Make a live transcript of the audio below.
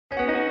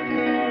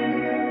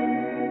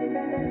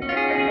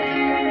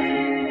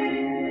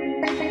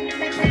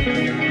Hello,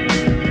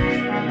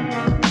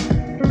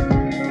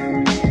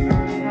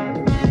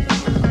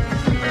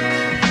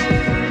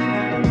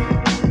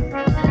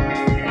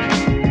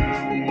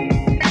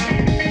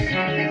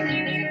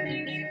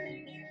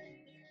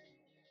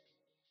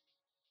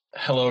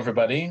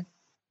 everybody.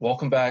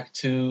 Welcome back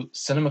to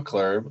Cinema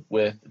Clurb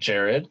with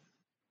Jared.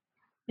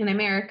 And I'm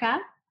Erika.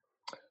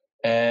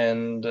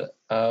 And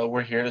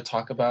we're here to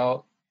talk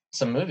about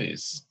some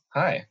movies.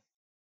 Hi.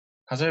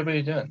 How's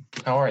everybody doing?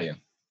 How are you?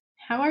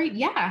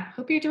 Yeah,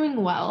 hope you're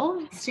doing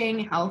well, staying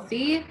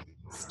healthy,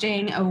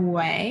 staying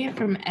away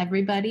from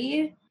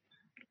everybody.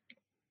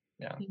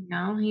 Yeah.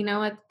 You know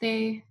what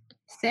they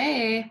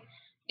say.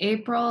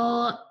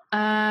 April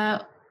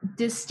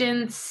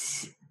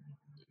distance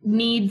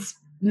needs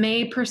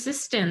May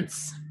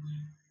persistence.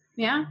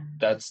 Yeah?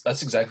 That's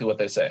exactly what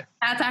they say.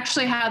 That's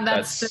actually how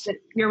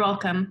you're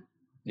welcome.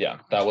 Yeah,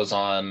 that was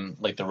on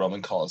like the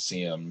Roman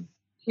Colosseum.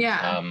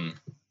 Yeah.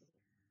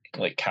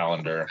 Like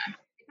calendar.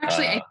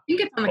 Actually, I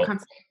think it's on the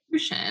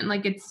Constitution.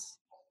 Like they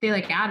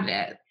added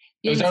it.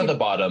 It was down at the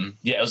bottom.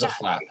 Yeah, it was a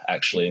flap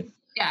actually.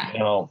 Yeah. You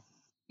know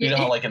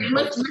how like in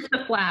books. With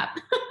the flap.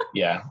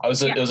 Yeah, it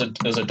was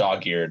a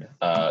dog-eared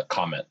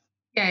comment.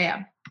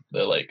 Yeah.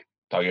 They're like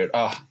dog-eared.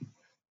 Oh,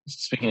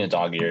 speaking of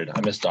dog-eared,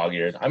 I miss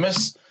dog-eared. I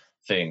miss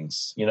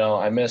things.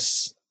 I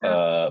miss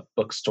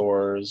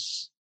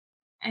bookstores.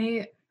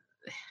 I've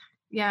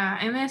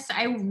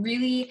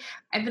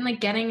been like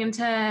getting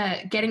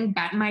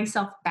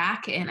myself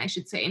back in, I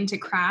should say, into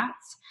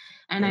crafts.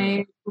 And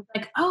I was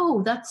like,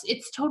 oh,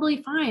 it's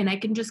totally fine. I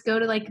can just go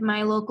to like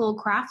my local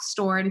craft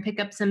store and pick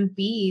up some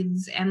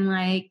beads and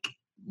like,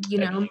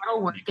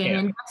 metalworking.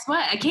 And guess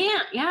what? I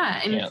can't.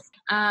 Yeah.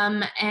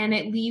 And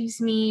it leaves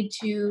me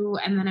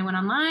and then I went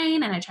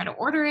online and I tried to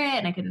order it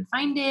and I couldn't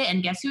find it.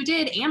 And guess who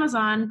did?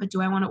 Amazon. But do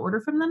I want to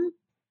order from them?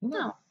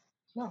 No.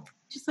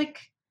 Just like,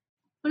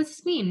 what does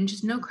this mean?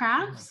 Just no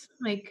crafts?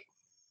 Like,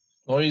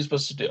 what are you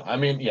supposed to do? I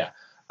mean, yeah.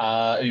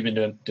 You've been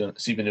doing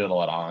a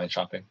lot of online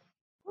shopping.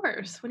 Of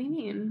course. What do you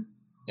mean?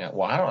 Yeah.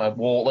 Well, I don't know.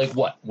 Well, like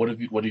what? What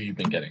have you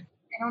been getting?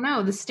 I don't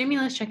know. The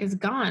stimulus check is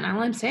gone.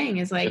 All I'm saying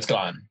is like, it's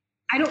gone.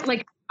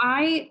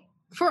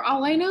 For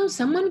all I know,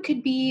 someone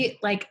could be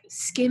like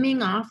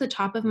skimming off the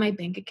top of my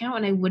bank account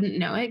and I wouldn't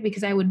know it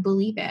because I would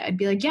believe it. I'd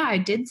be like, yeah, I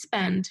did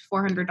spend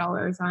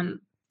 $400 on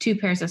 2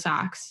 pairs of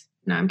socks.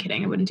 No, I'm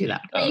kidding. I wouldn't do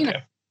that. But,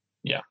 okay.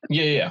 Yeah.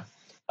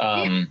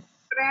 They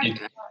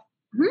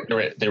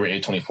were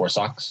A24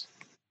 socks?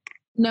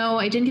 No,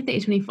 I didn't get the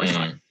A24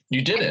 socks.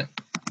 You didn't?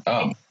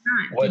 Oh.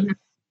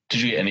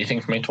 Did you get anything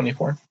from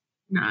A24?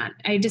 Not.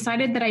 I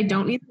decided that I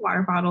don't need the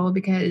water bottle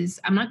because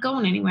I'm not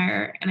going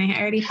anywhere and I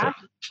already have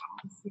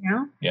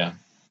bottles, Yeah.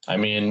 I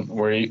mean,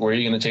 where are you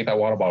going to take that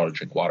water bottle to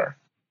drink water?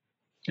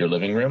 Your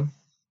living room?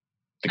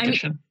 The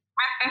kitchen?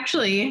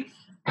 Actually.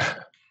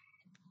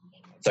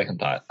 Second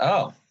thought.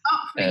 Oh.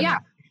 Yeah.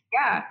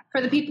 Yeah.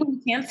 For the people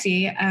who can't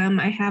see,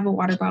 I have a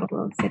water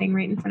bottle sitting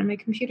right in front of my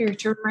computer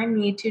to remind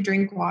me to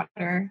drink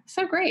water.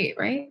 So great,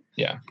 right?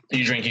 Yeah.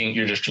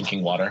 You're just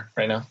drinking water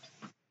right now?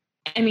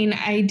 I mean,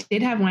 I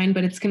did have wine,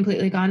 but it's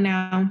completely gone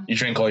now. You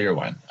drink all your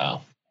wine?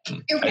 Oh.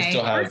 Okay. I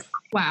still have...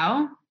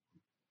 Wow.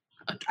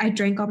 I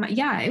drank all my...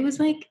 Yeah, it was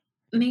like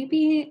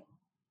maybe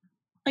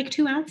like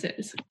 2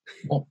 ounces.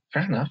 Well,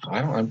 fair enough.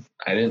 I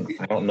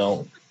don't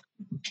know.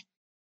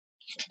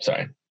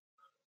 Sorry.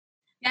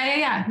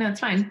 Yeah. No, it's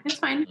fine. It's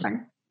fine.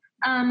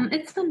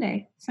 It's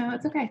Sunday, so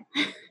it's okay.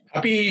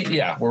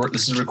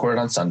 This is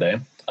recorded on Sunday,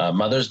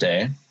 Mother's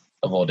Day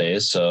of all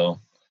days. So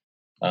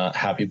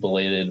happy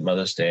belated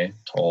Mother's Day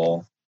to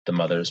all the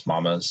mothers,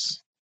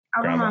 mamas,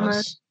 all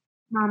grandmas.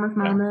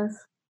 Mamas.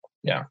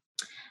 Yeah.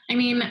 I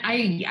mean,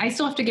 I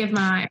still have to give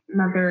my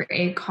mother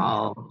a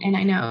call, and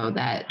I know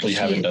that. Well, you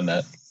haven't done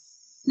that?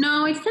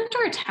 No, I sent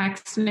her a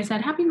text, and I said,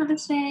 Happy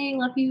Mother's Day,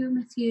 love you,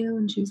 miss you.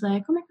 And she was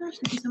like, oh my gosh,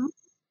 thank you so much.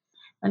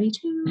 Love you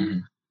too.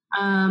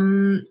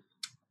 Mm-hmm.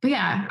 But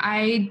yeah,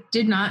 I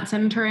did not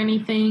send her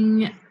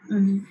anything.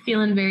 I'm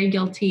feeling very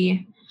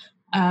guilty,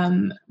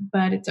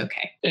 but it's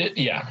okay.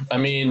 I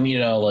mean,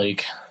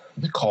 like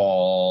the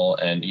call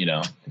and,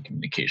 the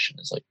communication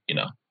is like,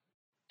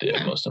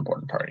 the most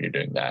important part. You're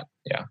doing that.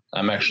 Yeah.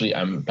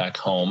 I'm back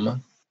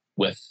home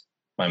with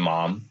my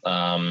mom.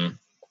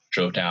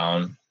 Drove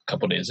down a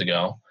couple days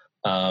ago.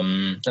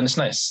 And it's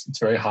nice. It's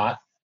very hot.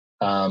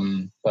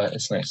 But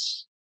it's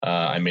nice.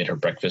 I made her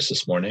breakfast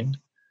this morning.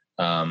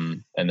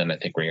 And then I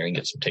think we're going to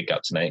get some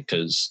takeout tonight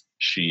because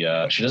she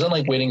doesn't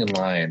like waiting in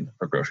line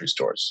for grocery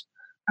stores.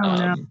 Oh,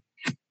 no.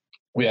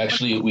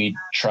 We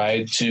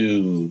tried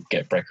to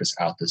get breakfast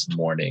out this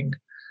morning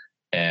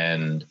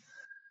and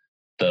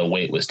the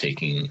wait was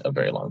taking a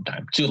very long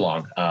time, too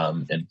long.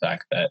 In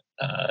fact, that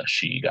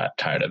she got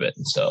tired of it.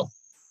 And so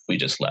we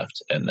just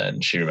left. And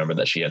then she remembered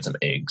that she had some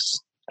eggs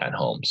at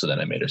home. So then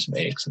I made her some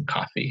eggs and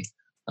coffee.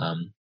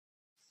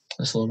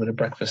 Just a little bit of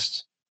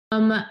breakfast.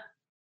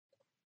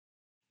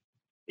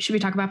 Should we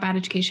talk about bad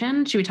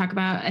education? Should we talk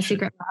about A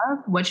Secret Love?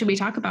 What should we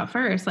talk about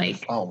first?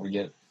 Like, we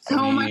get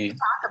so much to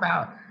talk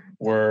about.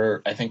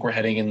 I think we're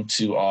heading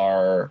into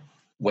our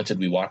what did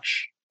we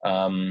watch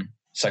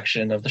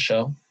section of the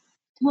show.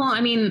 Well,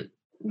 I mean,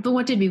 the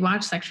what did we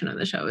watch section of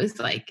the show is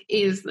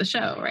the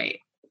show, right?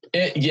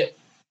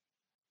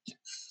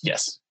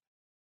 Yes.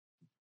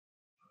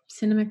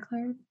 Cinema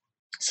Clurb.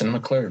 Cinema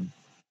Clurb.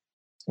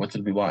 What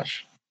did we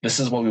watch? This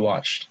is what we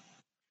watched.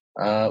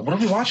 What did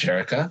we watch,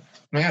 Erika? Oh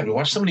my God, we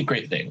watched so many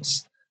great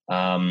things.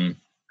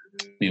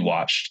 We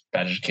watched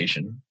Bad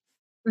Education.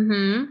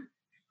 Mm-hmm.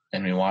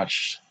 And we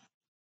watched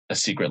A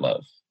Secret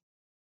Love.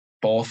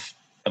 Both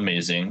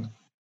amazing.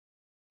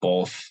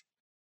 Both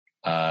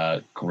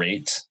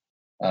great.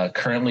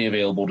 Currently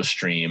available to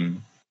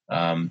stream.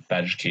 Bad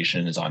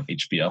Education is on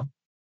HBO.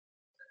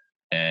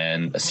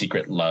 And A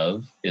Secret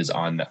Love is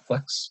on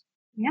Netflix.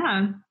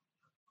 Yeah.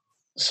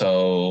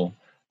 So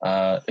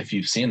if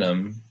you've seen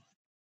them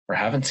or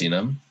haven't seen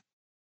them,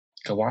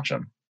 go watch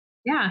them.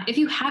 Yeah. If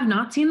you have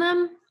not seen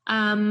them,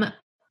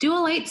 do a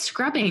light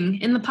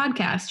scrubbing in the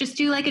podcast. Just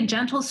do like a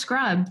gentle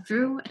scrub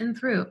through and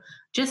through.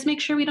 Just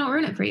make sure we don't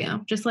ruin it for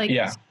you. Just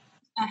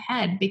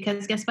ahead,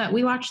 because guess what?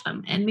 We watch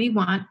them and we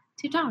want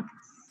to talk.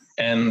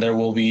 And there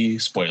will be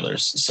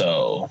spoilers.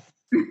 So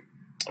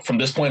from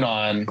this point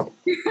on,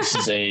 this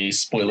is a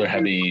spoiler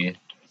heavy.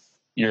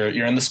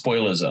 You're in the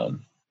spoiler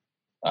zone.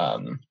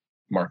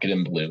 Mark it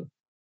in blue.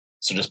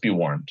 So just be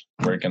warned.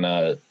 We're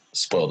gonna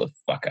spoil the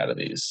fuck out of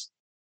these.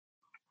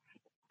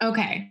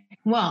 Okay.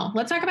 Well,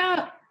 let's talk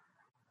about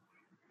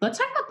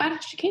Bad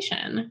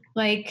Education.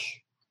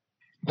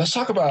 Let's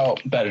talk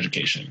about Bad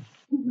Education.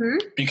 Mm-hmm.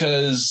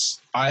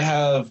 Because I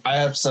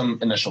have some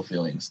initial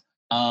feelings.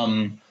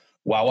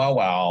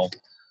 Wow.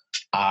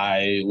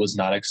 I was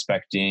not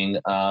expecting.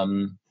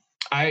 To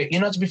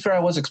be fair, I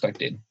was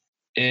expecting.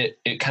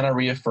 It kind of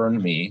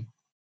reaffirmed me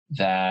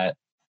that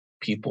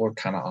people are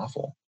kind of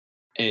awful.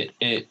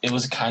 It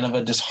was kind of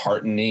a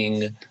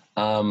disheartening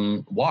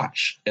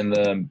watch in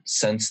the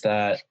sense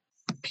that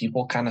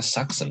people kind of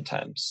suck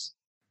sometimes.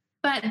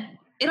 But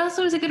it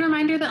also is a good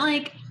reminder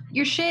that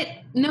your shit,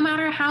 no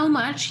matter how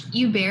much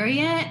you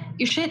bury it,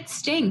 your shit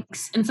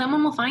stinks and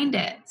someone will find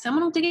it.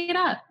 Someone will dig it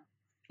up,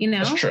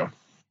 That's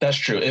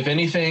true. If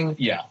anything,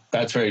 yeah,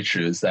 that's very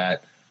true, is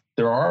that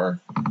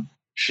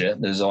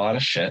there's a lot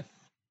of shit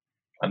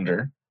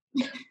under,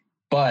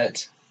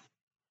 but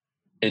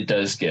it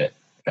does get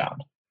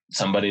found.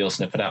 Somebody will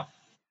sniff it out.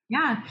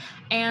 Yeah.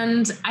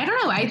 And I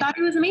don't know, I thought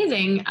it was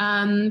amazing.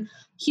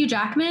 Hugh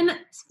Jackman,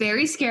 it's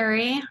very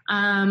scary.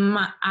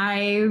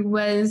 I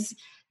was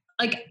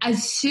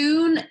as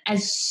soon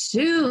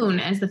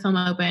as the film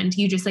opened,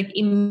 you just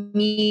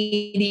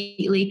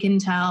immediately can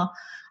tell.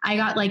 I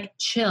got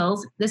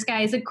chills. This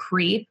guy is a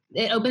creep.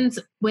 It opens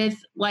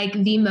with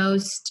the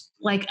most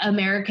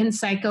American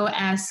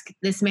Psycho-esque,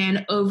 this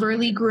man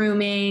overly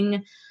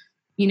grooming,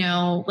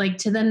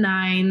 to the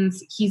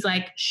nines. He's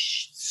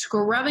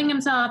scrubbing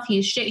himself.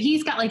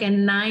 He's got a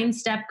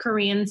 9-step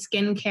Korean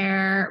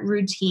skincare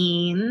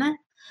routine,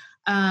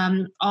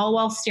 all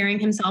while staring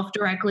himself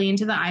directly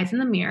into the eyes in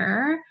the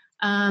mirror.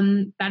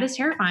 That is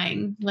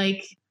terrifying.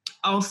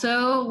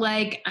 Also,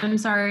 I'm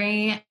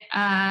sorry.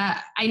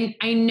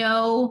 I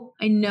know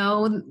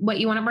what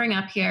you want to bring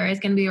up here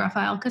is going to be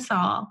Rafael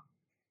Casal,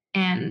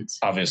 and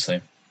obviously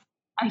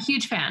a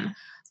huge fan,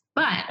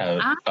 but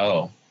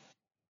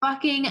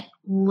fucking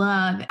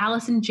love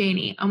Allison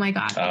Janney. Oh my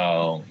God.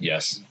 Oh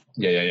yes.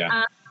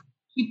 Yeah.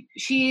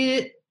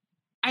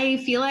 I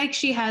feel like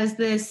she has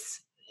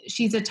this,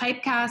 she's a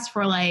typecast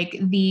for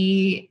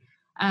the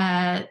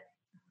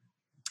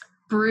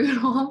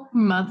brutal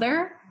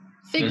mother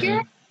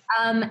figure.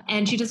 Mm-hmm.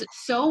 And she does it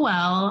so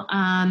well.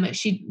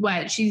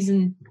 She's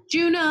in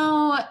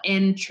Juno,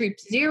 in Troop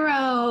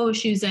Zero.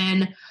 She's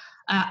in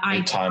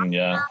I,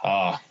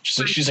 Tonya.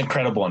 She's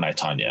incredible in I,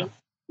 Tonya.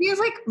 He has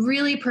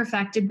really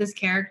perfected this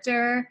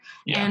character.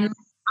 Yeah. And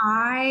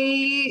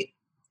I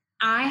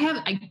have,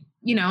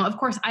 of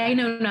course I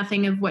know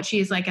nothing of what she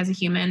is as a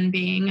human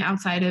being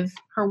outside of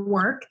her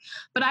work,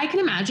 but I can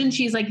imagine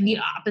she's the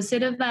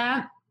opposite of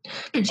that.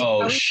 And she's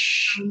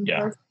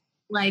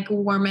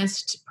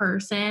warmest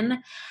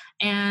person.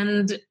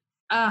 And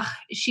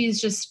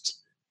she's just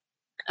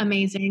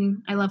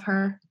amazing. I love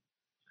her.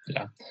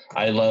 Yeah.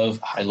 I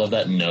love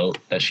that note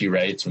that she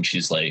writes when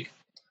she's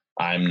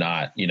I'm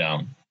not,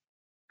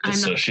 a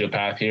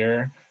sociopath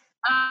here.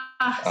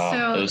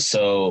 It was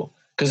so,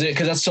 because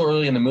that's so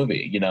early in the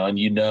movie, and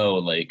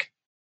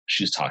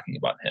she's talking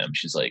about him.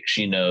 She's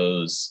she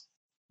knows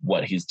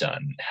what he's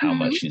done, how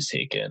much he's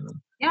taken,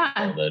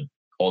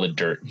 all the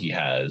dirt he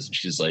has.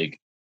 She's if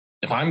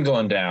I'm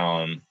going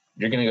down,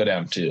 you're gonna go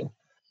down too.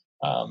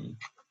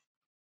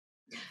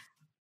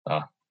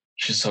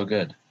 She's so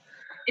good.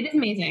 It is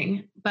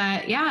amazing,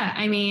 but yeah,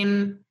 I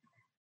mean.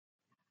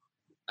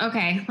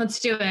 Okay, let's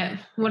do it.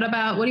 What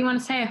do you want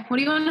to say? What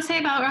do you want to say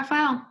about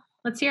Raphael?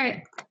 Let's hear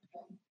it.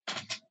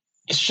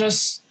 It's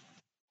just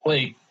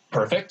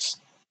perfect.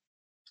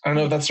 I don't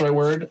know if that's the right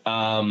word,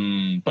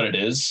 but it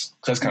is.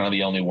 That's kind of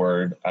the only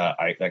word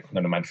that comes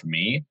to mind for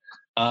me.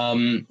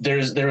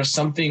 There was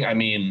something. I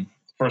mean,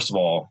 first of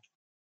all,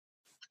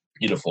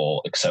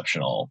 beautiful,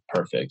 exceptional,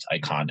 perfect,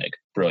 iconic,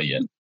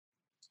 brilliant,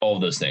 all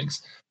of those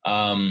things.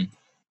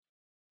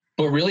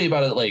 but really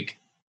about it, like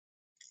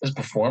his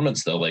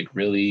performance though, like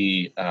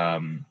really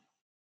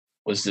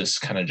was this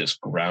kind of just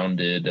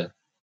grounded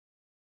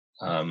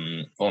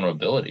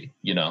vulnerability,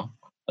 you know,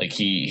 like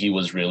he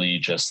was really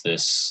just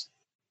this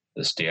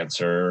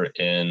dancer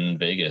in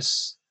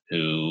Vegas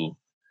who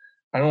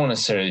I don't want to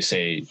necessarily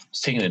say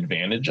it's taken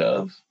advantage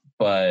of,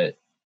 but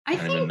I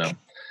don't even know.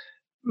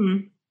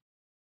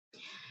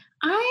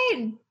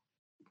 I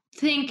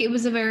think it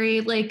was a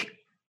very like,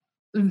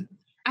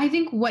 I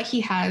think what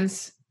he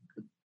has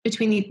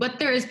between what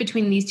there is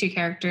between these two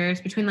characters,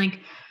 between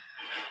like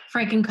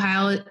Frank and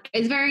Kyle,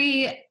 is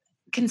very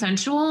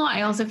consensual.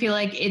 I also feel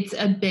like it's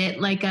a bit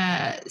like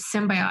a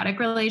symbiotic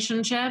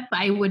relationship.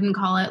 I wouldn't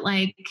call it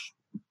like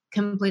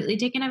completely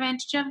taken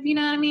advantage of, you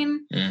know what I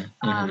mean?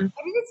 Mm-hmm. I think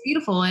it's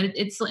beautiful.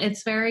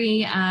 It's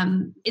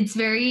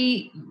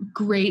very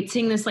great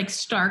seeing this like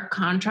stark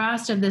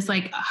contrast of this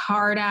like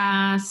hard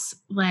ass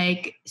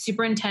like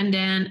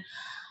superintendent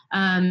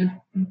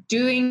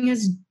doing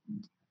his,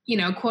 you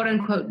know, quote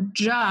unquote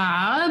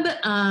job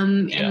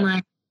and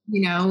like,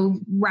 you know,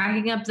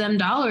 racking up them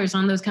dollars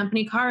on those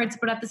company cards,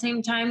 but at the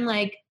same time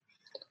like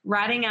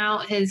ratting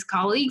out his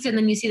colleagues. And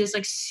then you see this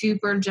like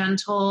super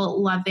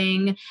gentle,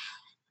 loving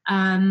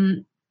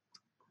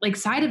like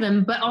side of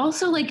him, but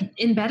also like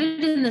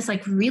embedded in this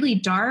like really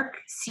dark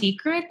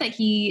secret that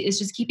he is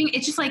just keeping.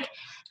 It's just like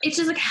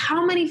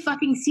how many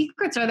fucking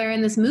secrets are there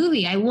in this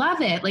movie? I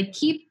love it. Like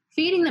keep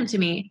feeding them to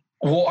me.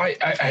 Well,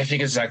 I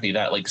think exactly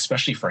that, like,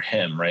 especially for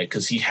him, right?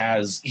 Because he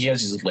has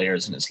these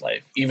layers in his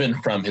life. Even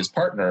from his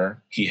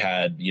partner, he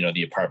had, you know,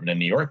 the apartment in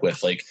New York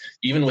with, like,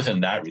 even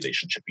within that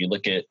relationship, you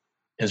look at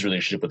his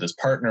relationship with his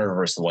partner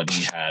versus the one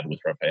he had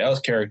with Raphael's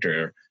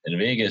character in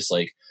Vegas,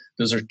 like,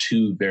 those are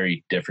two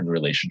very different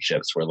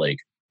relationships where, like,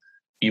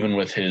 even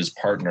with his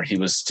partner, he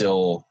was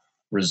still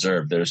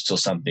reserved. There was still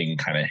something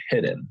kind of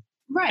hidden.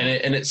 Right.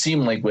 And it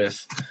seemed like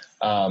with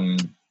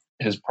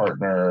his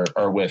partner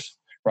or with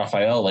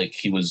Raphael, like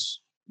he was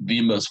the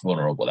most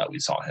vulnerable that we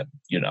saw him,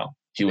 you know,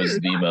 he was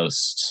the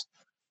most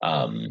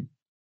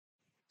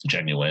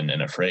genuine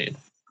and afraid,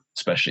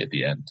 especially at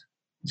the end.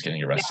 He's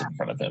getting arrested in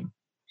front of him.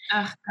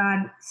 Oh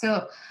God.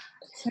 So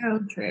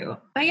true.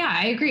 But yeah,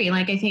 I agree.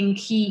 Like, I think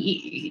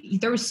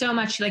there was so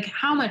much, like,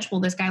 how much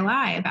will this guy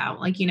lie about?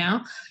 Like, you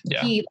know,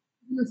 he,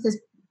 with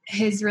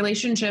his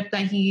relationship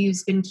that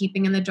he's been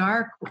keeping in the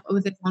dark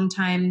with his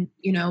longtime,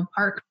 you know,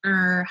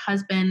 partner,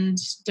 husband,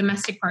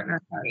 domestic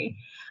partner, sorry.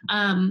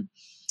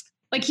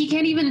 Like he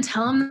can't even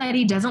tell him that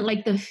he doesn't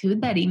like the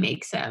food that he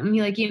makes him.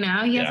 He, like, you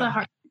know, he has a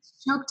heart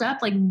choked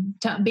up, like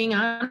being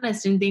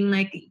honest and being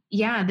like,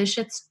 yeah, this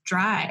shit's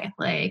dry.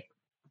 Like,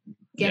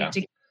 get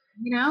to,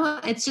 you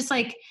know, it's just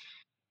like,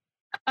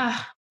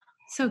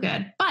 so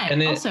good.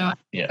 But also,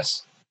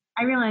 yes,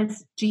 I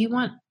realized, do you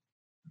want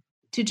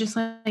to just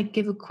like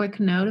give a quick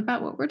note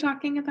about what we're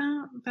talking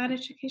about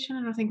education?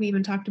 I don't think we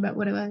even talked about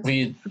what it was.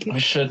 We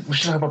should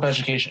talk about Bad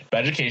Education.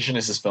 Bad Education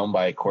is this film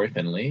by Corey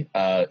Finley,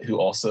 who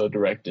also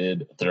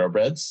directed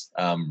Thoroughbreds.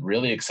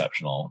 Really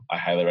exceptional. I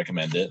highly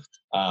recommend it.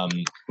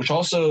 Which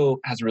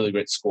also has a really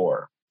great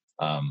score.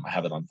 I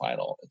have it on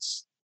vinyl.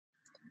 It's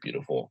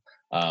beautiful.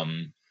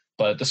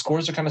 But the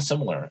scores are kind of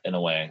similar in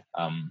a way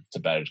to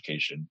Bad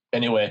Education.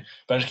 Anyway,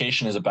 Bad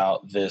Education is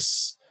about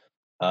this.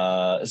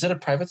 Is it a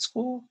private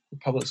school or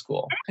public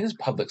school? I think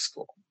it's public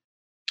school.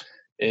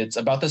 It's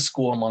about this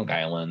school in Long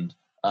Island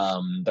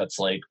that's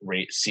like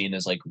seen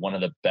as like one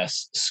of the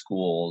best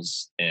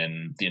schools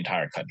in the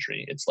entire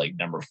country. It's like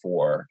number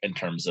 4 in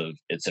terms of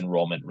its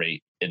enrollment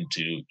rate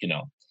into, you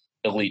know,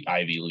 elite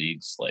Ivy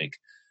Leagues like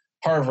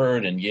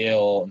Harvard and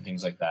Yale and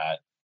things like that.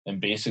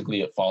 And basically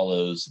it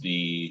follows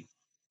it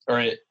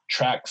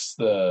tracks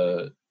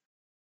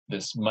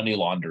this money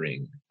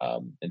laundering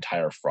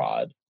entire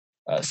fraud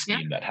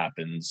scheme that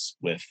happens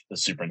with the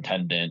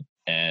superintendent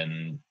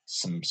and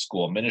some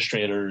school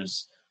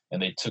administrators,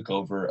 and they took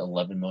over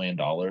 $11 million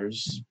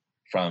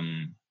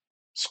from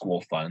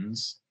school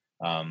funds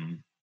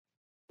and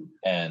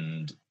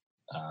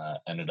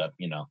ended up,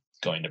 you know,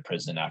 going to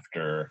prison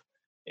after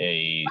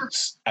the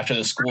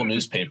school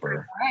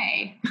newspaper.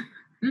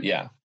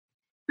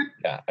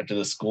 After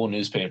the school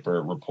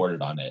newspaper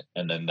reported on it,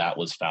 and then that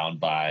was found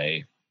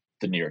by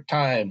the New York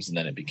Times, and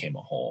then it became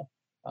a whole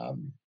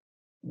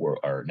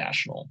our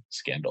national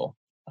scandal.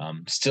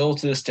 Still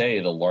to this day,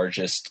 the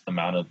largest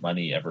amount of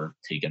money ever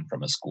taken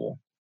from a school.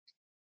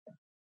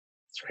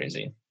 It's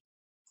crazy.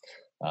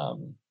 I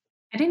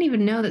didn't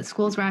even know that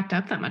schools racked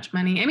up that much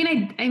money. I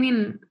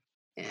mean,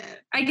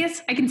 I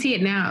guess I can see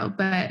it now,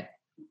 but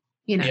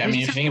you know. Yeah, I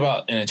mean, if you think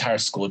about an entire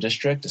school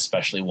district,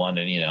 especially one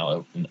in, you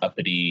know, an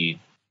uppity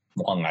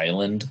Long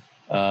Island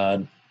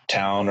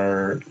town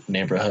or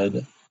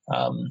neighborhood,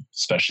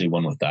 especially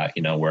one with that,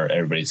 you know, where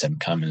everybody's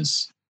income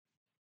is,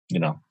 you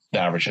know, the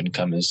average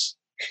income is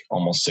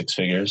almost 6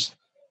 figures.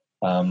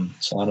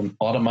 It's a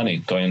lot of money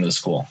going into the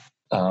school.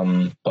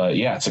 But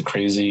yeah, it's a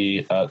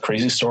crazy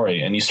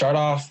story. And you start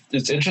off,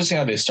 it's interesting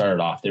how they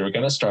started off. They were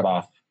going to start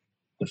off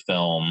the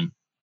film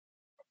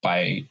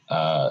by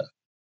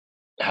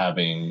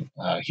having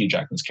Hugh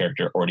Jackman's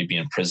character already be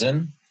in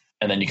prison.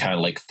 and then you kind of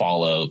like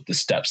follow the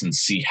steps and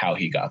see how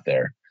he got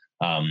there.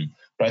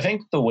 But I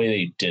think the way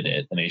they did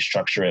it, and they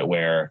structure it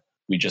where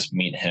we just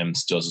meet him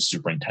still as a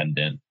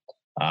superintendent,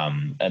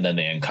 and then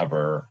they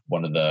uncover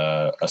one of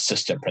the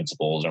assistant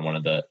principals or one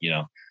of the,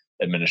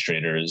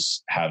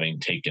 administrators having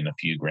taken a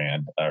few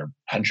grand or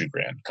 $100,000,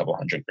 a couple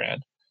 $100,000.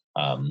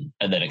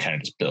 And then it kind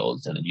of just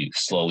builds, and then you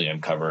slowly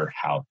uncover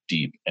how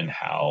deep and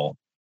how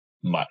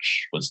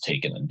much was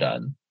taken and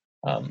done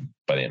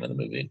by the end of the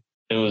movie.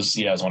 It was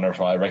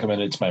wonderful. I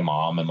recommended it to my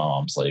mom, and my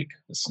mom's like,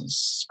 this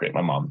is great.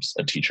 My mom's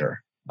a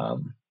teacher.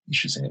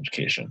 She's in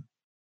education.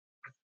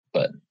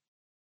 But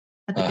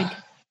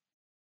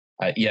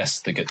yes,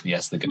 the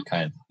good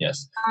kind.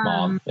 Yes.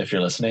 Mom, if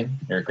you're listening,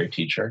 you're a great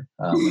teacher.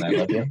 And I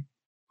love you.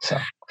 So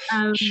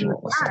she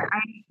won't listen.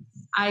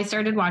 I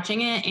started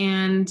watching it,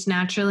 and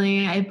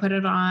naturally I put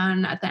it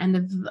on at the end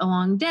of a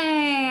long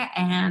day,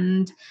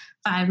 and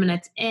 5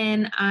 minutes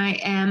in, I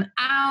am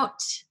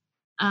out.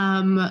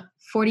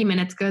 40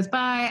 minutes goes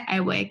by,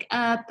 I wake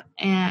up,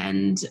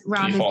 and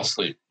Rob fall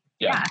asleep.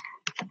 Yeah.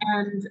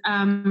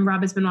 And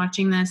Rob has been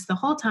watching this the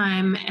whole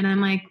time, and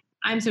I'm like,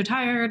 I'm so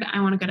tired,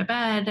 I want to go to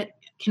bed.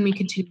 Can we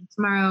continue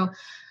tomorrow?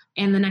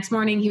 And the next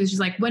morning he was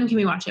just like, when can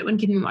we watch it? When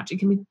can we watch it?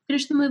 Can we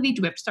finish the movie?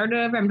 Do we have to start it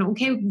over? I'm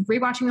okay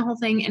rewatching the whole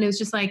thing. And it was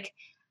just like,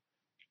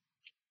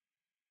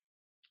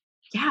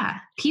 yeah,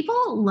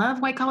 people love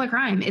white collar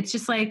crime. It's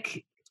just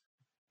like,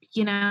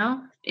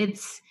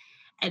 it's,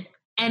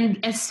 and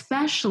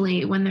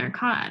especially when they're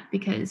caught,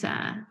 because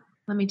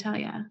let me tell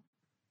you,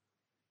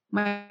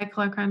 white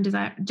collar crime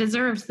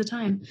deserves the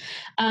time.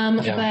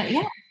 But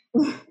yeah.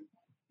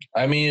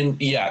 I mean,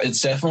 yeah,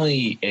 it's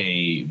definitely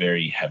a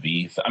very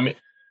heavy,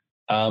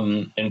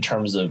 in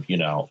terms of,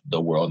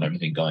 the world and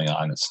everything going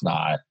on, it's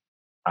not,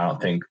 I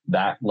don't think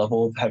that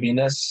level of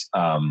heaviness.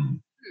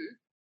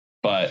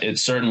 But it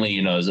certainly,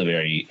 is a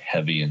very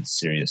heavy and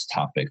serious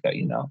topic that,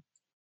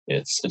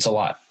 it's a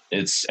lot.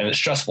 It's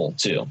stressful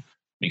too,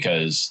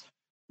 because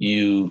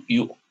you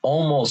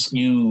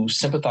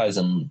sympathize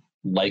and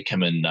like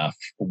him enough,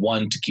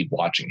 one, to keep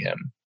watching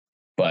him,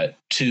 but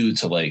two,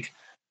 to like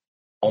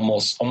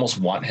almost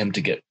want him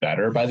to get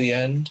better by the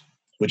end,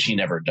 which he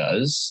never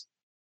does.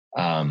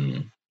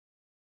 And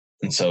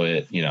so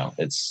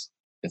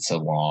it's a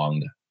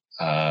long,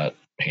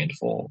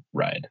 painful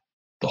ride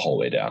the whole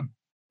way down.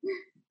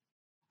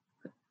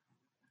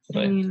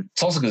 But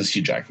it's also because it's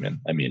Hugh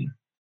Jackman. I mean,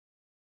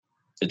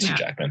 it's Hugh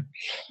Jackman.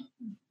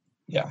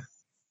 Yeah.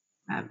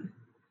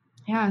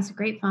 Yeah, it's a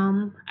great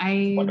film.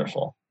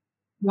 Wonderful.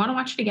 Want to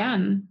watch it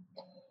again.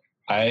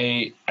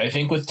 I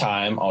think with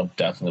time, I'll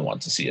definitely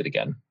want to see it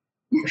again,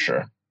 for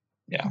sure.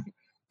 Yeah.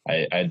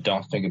 I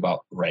don't think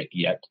about right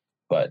yet,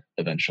 but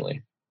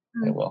eventually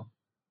I will.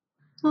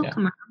 Well,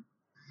 come on.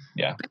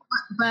 Yeah.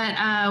 But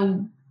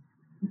on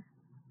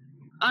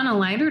a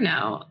lighter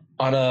note.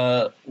 On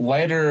a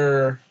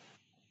lighter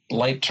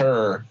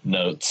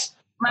notes.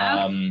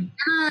 On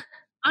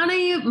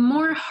a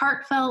more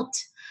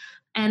heartfelt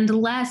and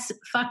less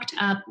fucked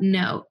up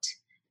note.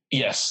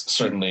 Yes,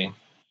 certainly.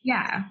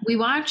 Yeah.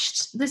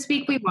 This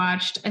week we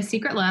watched A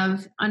Secret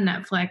Love on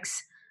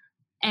Netflix.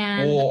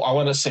 And well, I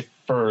want to say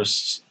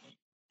first,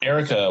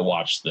 Erika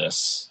watched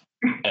this.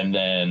 And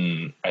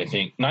then I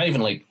think not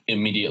even like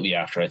immediately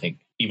after, I think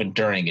even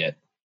during it.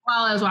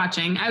 While I was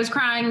watching, I was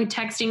crying,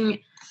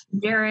 texting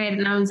Jared,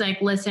 and I was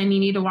like, listen, you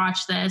need to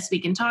watch this. We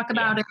can talk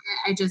about it.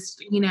 I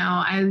just,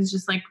 I was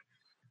just like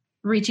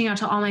reaching out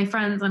to all my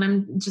friends, and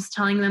I'm just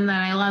telling them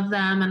that I love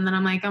them. And then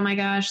I'm like, oh my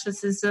gosh,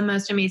 this is the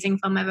most amazing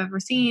film I've ever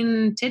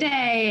seen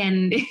today.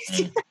 And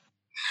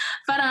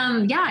but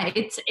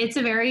it's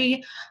a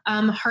very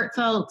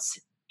heartfelt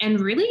and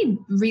really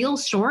real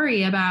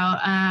story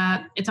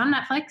about it's on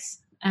Netflix,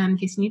 in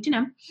case you need to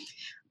know.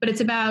 But it's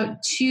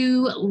about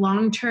two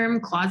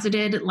long-term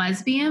closeted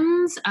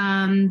lesbians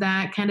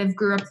that kind of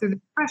grew up through the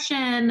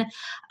Depression.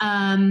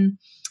 And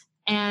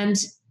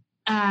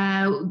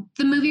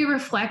the movie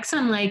reflects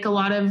on like a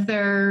lot of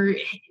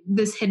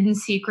this hidden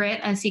secret,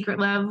 a secret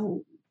love,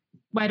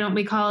 why don't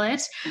we call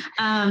it?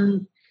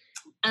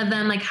 Of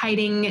them like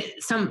hiding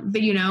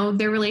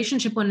their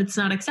relationship when it's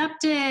not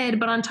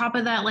accepted. But on top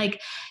of that, like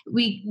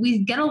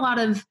we get a lot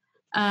of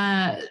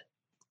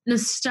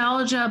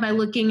nostalgia by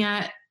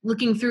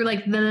looking through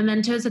like the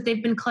mementos that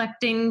they've been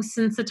collecting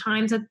since the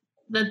time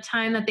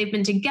that they've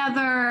been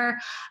together,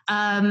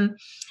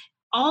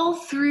 all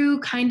through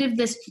kind of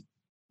this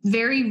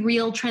very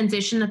real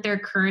transition that they're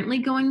currently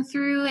going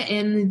through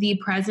in the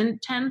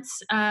present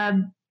tense,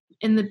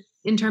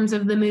 in terms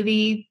of the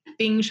movie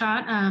being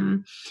shot,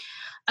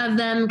 of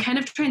them kind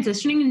of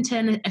transitioning into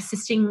an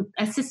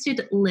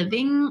assisted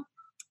living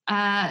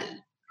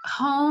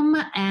home,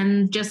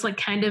 and just like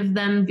kind of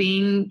them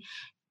being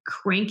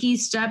cranky,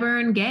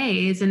 stubborn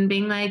gays and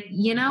being like,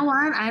 you know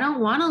what? I don't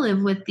want to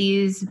live with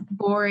these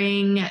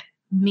boring,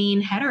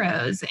 mean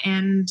heteros.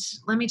 And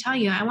let me tell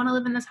you, I want to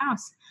live in this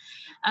house.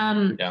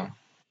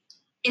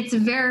 It's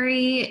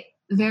very,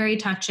 very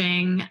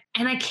touching.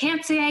 And I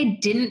can't say I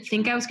didn't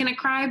think I was going to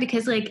cry,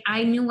 because like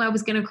I knew I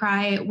was going to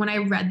cry when I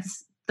read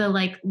the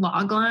like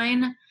log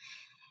line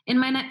in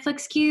my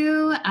Netflix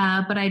queue,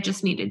 but I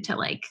just needed to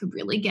like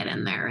really get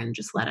in there and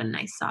just let a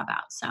nice sob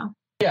out. So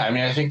Yeah, I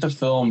mean, I think the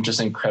film just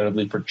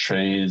incredibly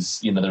portrays,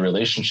 the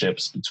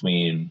relationships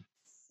between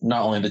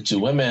not only the two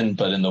women,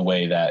 but in the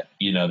way that,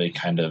 they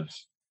kind of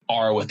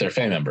are with their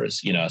family members,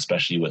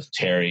 especially with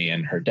Terry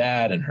and her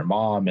dad and her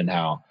mom, and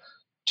how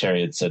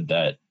Terry had said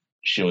that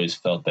she always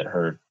felt that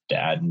her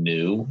dad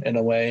knew in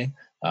a way,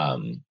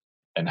 and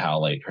how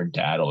like her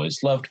dad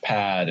always loved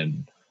Pat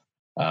and,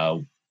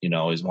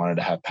 always wanted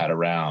to have Pat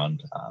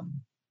around.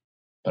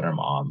 But her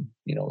mom,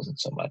 wasn't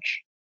so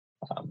much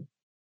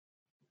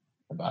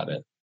about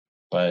it.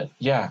 But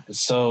yeah, it's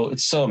so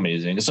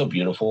amazing. It's so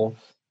beautiful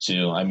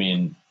too. I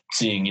mean,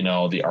 seeing,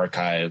 the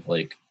archive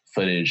like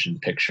footage and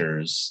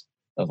pictures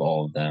of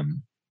all of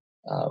them.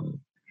 It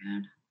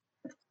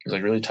was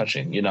like really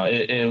touching.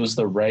 It was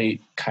the right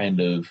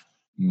kind of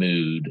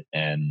mood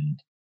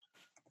and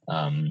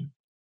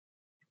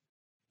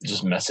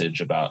just message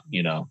about,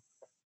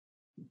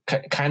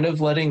 kind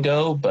of letting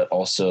go, but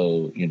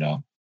also,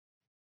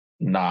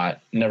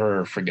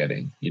 never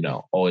forgetting,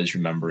 always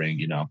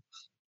remembering,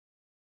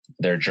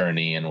 their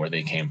journey and where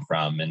they came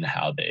from and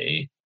how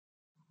they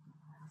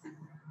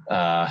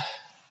got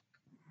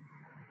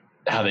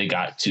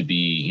to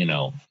be,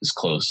 as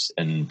close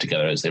and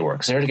together as they were.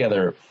 Because they were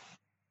together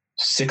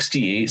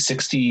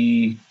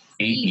 68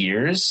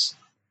 years.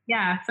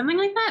 Yeah, something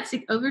like that.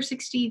 Over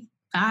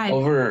 65.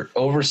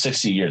 Over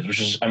 60 years,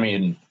 which is, I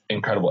mean,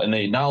 incredible. And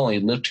they not only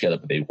lived together,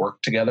 but they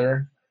worked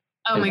together.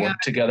 Oh they my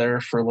worked God. together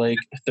for like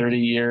 30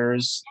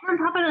 years. And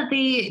on top of that,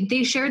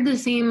 they shared the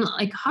same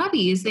like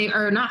hobbies. They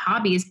are not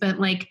hobbies, but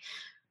like,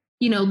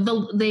 they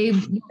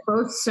were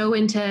both so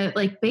into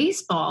like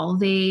baseball.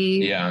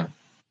 They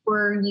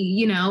were,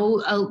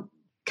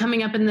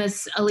 coming up in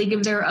a league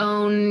of their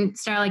own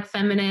style, like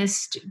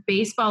feminist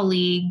baseball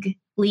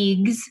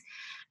leagues.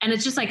 And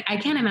it's just like, I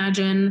can't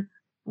imagine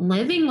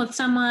living with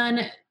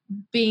someone,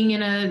 being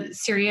in a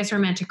serious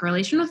romantic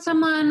relation with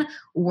someone,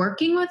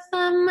 working with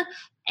them,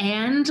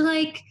 and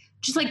like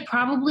just like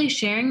probably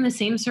sharing the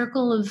same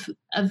circle of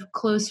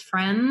close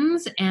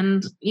friends,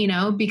 and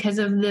because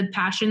of the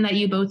passion that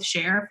you both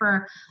share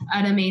for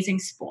an amazing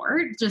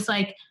sport, just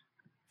like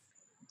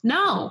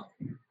no.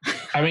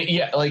 I mean,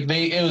 yeah, like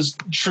it was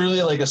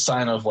truly like a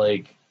sign of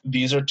like,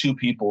 these are two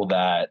people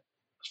that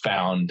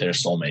found their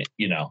soulmate,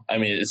 I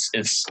mean, it's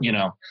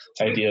the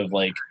idea of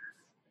like,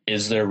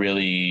 is there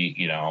really,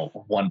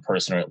 one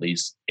person, or at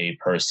least a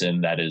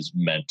person that is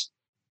meant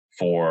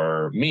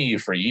for me,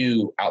 for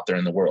you out there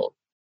in the world?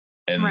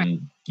 And, right.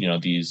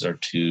 These are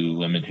two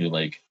women who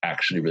like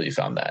actually really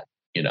found that,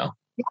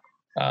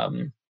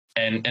 and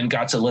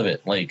got to live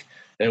it. Like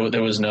there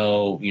was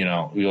no,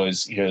 we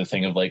always hear the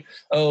thing of like,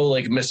 oh,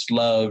 like missed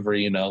love, or,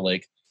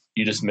 like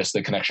you just missed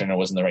the connection, or it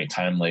wasn't the right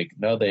time. Like,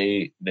 no,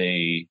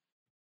 they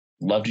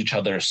loved each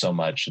other so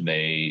much, and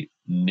they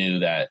knew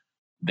that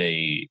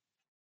they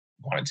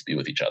wanted to be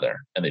with each other,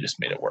 and they just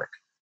made it work.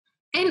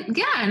 And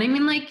yeah, and I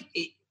mean, like,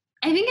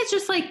 I think it's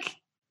just like,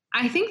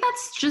 I think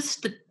that's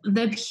just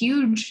the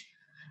huge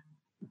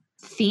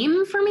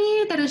theme for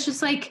me, that is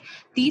just like,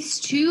 these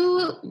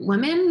two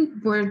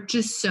women were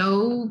just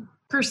so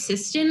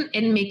persistent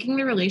in making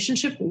the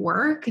relationship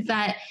work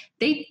that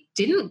they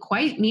didn't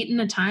quite meet in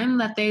a time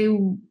that they,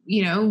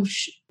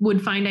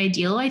 would find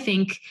ideal. I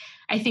think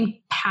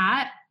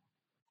Pat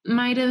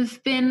might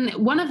have been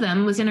one of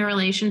them, was in a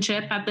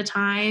relationship at the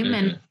time, mm-hmm.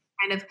 and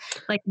kind of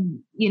like,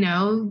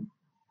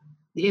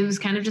 it was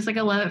kind of just like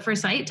a love at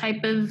first sight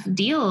type of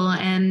deal,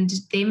 and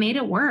they made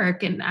it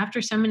work. And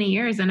after so many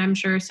years, and I'm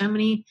sure so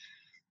many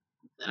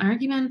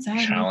arguments,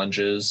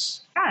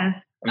 challenges. Yeah. I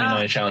mean, not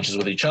only challenges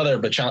with each other,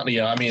 but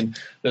I mean,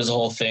 there's a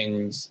whole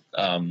things.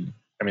 I mean,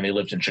 they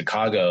lived in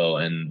Chicago,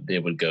 and they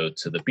would go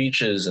to the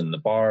beaches and the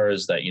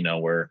bars that,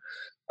 were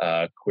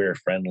queer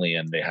friendly,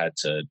 and they had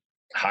to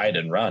hide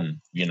and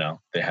run.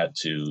 They had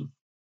to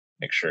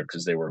make sure,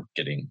 because they were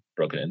getting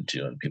broken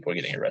into and people were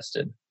getting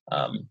arrested.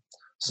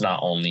 So not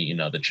only,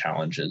 the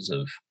challenges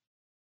of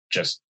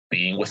just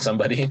being with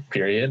somebody,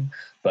 period,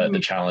 but mm-hmm. the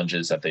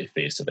challenges that they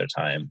faced at their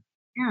time.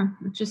 Yeah.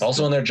 Just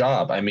also in their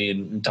job. I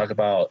mean, talk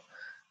about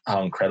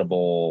how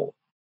incredible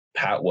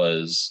Pat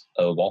was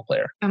a ball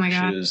player. Oh my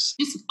God.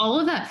 Just all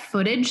of that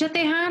footage that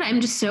they had.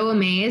 I'm just so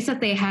amazed that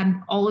they had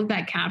all of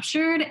that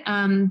captured.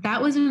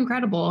 That was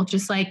incredible.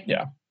 Just like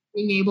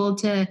being able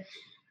to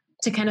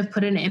kind of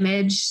put an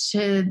image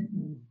to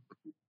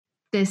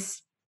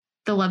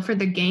the love for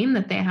the game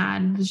that they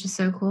had was just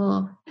so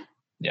cool.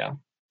 Yeah.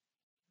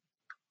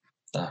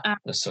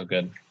 That's so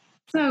good.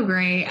 So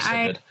great.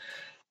 I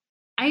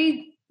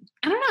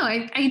don't know.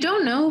 I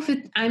don't know if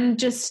I'm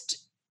just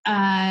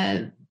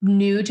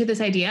new to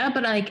this idea,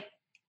 but like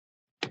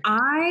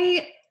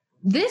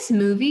this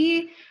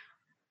movie,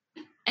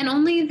 and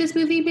only this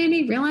movie made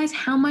me realize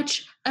how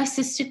much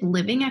assisted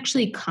living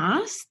actually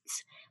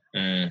costs.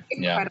 Yeah.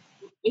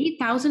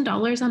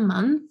 $8,000 a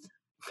month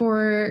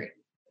for,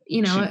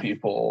 two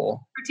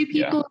people.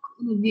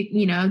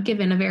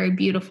 Given a very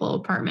beautiful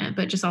apartment,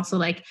 but just also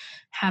like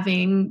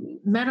having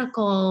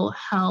medical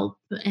help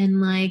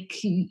and like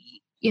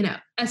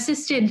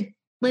assisted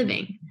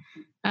living.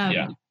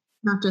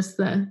 Not just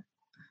the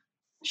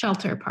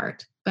shelter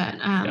part, but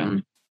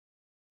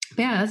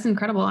yeah, that's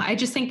incredible. I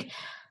just think,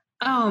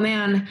 oh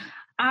man,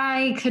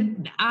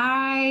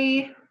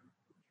 I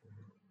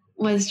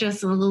was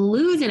just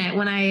losing it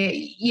when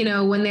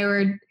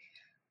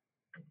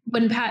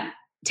when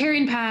Terry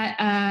and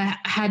Pat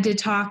had to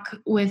talk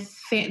with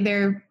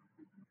their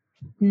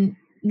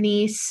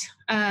niece,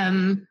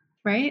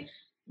 right?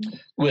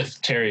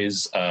 With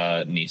Terry's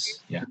niece,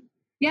 yeah.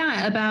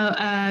 Yeah,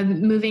 about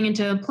moving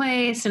into a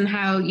place and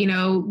how,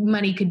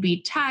 money could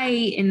be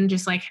tight and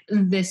just like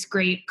this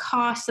great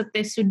cost that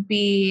this would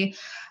be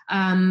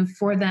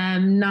for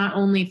them, not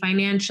only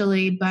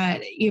financially,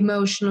 but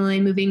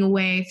emotionally,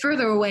 moving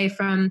further away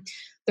from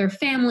their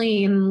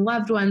family and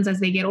loved ones as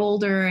they get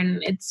older.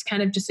 And it's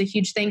kind of just a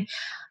huge thing.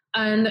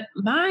 And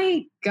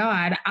my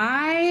God,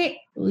 I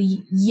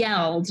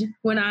yelled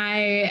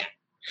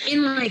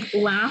in like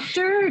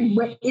laughter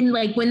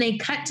when they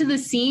cut to the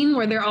scene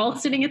where they're all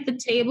sitting at the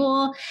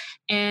table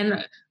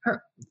and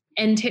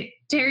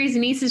Terry's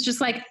niece is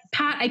just like,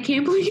 Pat, I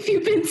can't believe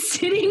you've been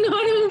sitting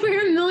on over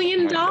 $1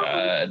 million.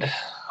 Oh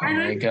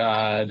my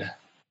God.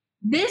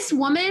 This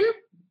woman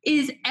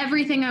is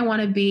everything I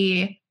want to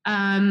be.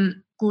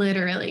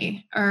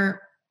 Literally. I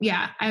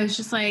was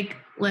just like,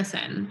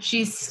 listen,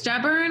 she's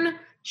stubborn.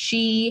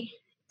 She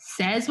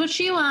says what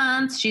she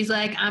wants. She's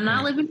like, I'm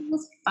not living in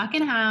this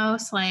fucking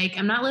house. Like,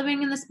 I'm not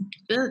living in this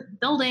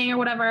building or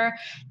whatever.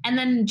 And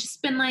then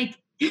just been like,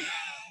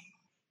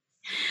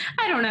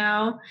 I don't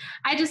know.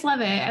 I just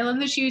love it. I love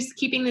that she was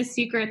keeping this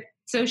secret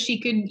so she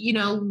could,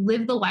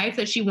 live the life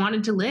that she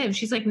wanted to live.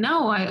 She's like,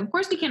 no, of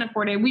course we can't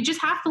afford it. We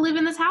just have to live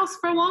in this house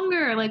for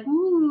longer. Like,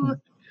 ooh.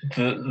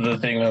 The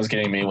thing that was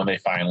getting me when they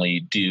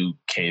finally do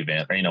cave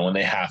in, or, when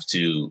they have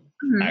to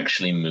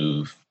actually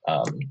move,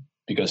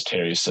 because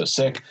Terry's so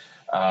sick,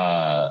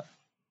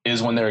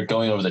 is when they're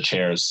going over the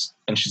chairs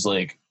and she's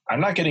like, I'm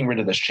not getting rid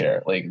of this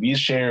chair. Like, these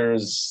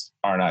chairs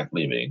are not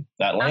leaving.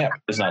 That lamp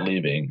is not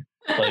leaving.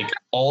 Like,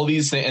 all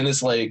these things. And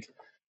it's like,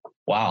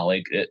 wow,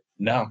 like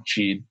no,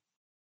 she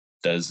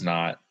does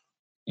not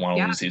want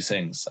to lose these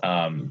things.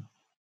 Pat,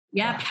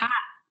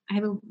 I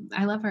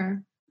love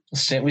her.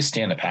 We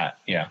stand a Pat.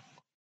 Yeah.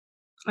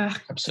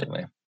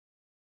 Absolutely.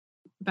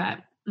 But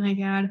my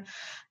God.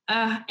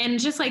 And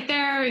just like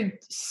there are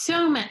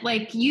so many,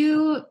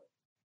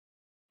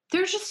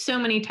 there's just so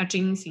many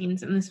touching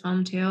scenes in this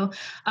film too.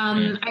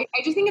 I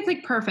just think it's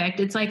like perfect.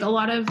 It's like a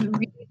lot of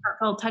really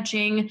heartfelt,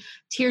 touching,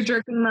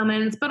 tear-jerking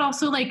moments, but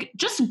also like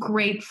just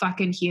great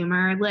fucking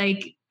humor.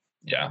 Like,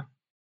 yeah,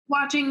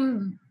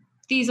 watching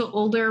these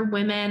older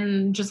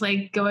women just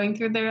like going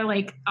through their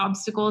like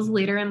obstacles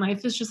later in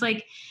life is just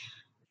like,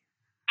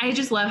 I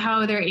just love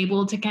how they're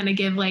able to kind of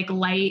give like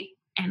light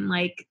and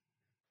like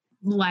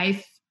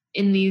life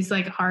in these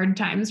like hard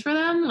times for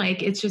them.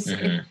 Like, it's just it's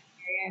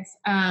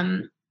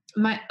hilarious.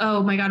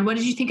 Oh my God, what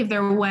did you think of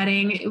their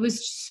wedding? It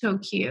was so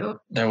cute.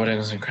 Their wedding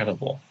was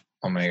incredible.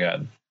 Oh my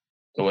God.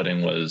 The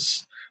wedding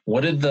was,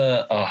 what did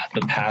the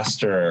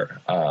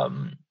pastor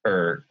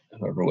or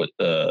whoever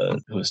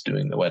who was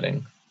doing the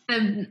wedding,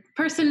 the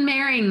person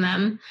marrying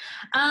them,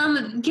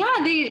 I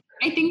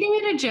think they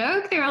made a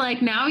joke. They were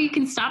like, now you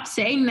can stop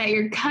saying that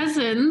you're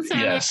cousins.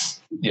 And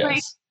yes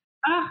like,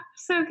 oh,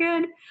 so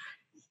good.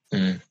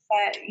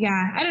 But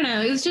yeah, I don't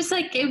know. It was just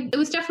like, it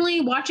was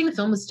definitely, watching the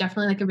film was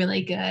definitely like a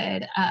really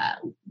good,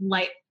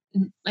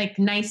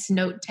 nice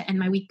note to end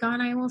my week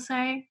on, I will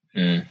say.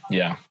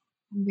 Yeah.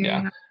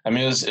 I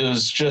mean, it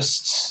was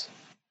just,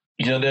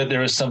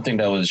 there was something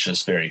that was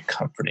just very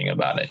comforting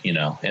about it,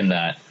 in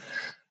that,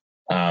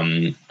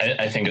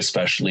 I think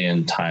especially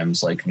in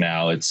times like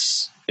now,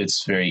 it's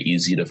very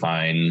easy to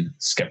find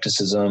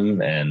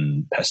skepticism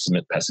and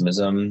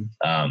pessimism,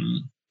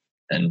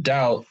 and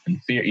doubt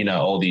and fear,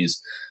 all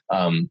these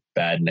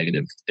bad,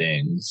 negative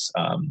things.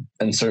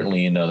 And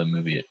certainly, the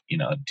movie,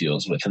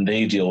 deals with, and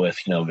they deal with,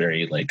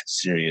 very like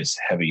serious,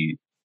 heavy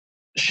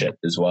shit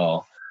as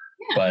well.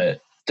 Yeah.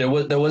 But there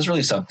was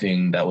really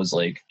something that was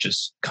like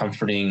just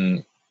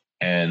comforting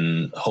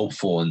and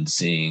hopeful in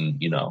seeing,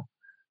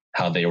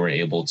 how they were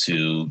able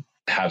to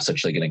have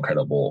such like an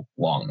incredible,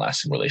 long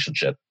lasting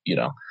relationship,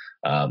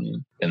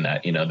 in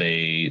that,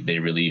 they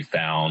really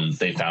found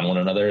one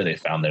another. They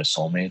found their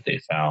soulmate. They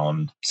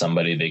found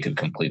somebody they could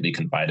completely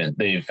confide in.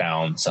 They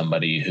found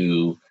somebody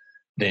who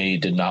they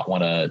did not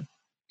want to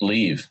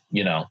leave.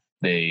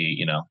 They,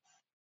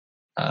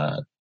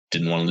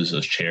 didn't want to lose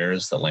those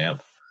chairs, the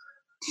lamp.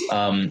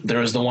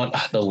 There was the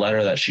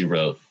letter that she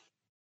wrote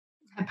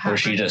where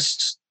she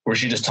just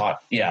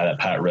taught, that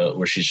Pat wrote,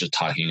 where she's just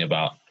talking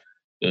about,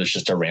 it was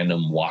just a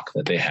random walk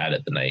that they had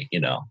at the night,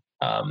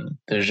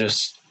 there's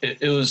just,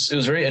 it was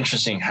very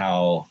interesting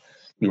how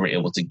we were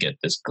able to get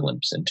this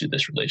glimpse into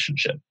this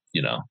relationship.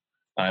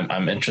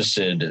 I'm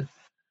interested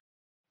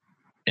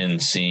in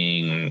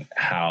seeing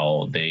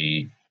how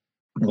they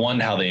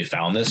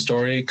found this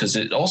story. 'Cause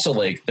it also,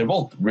 like, they're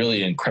both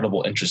really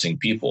incredible, interesting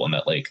people, and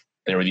that like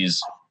there were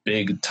these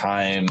big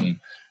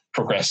time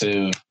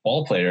progressive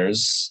ball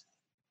players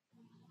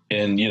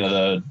in,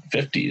 the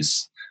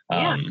 50s.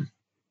 Yeah.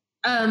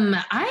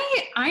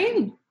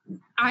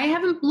 I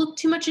haven't looked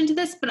too much into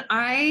this, but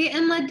I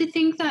am led to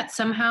think that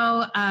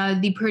somehow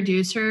the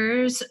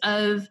producers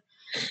of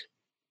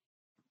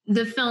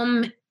the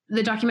film,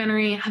 the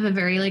documentary, have a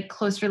very like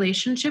close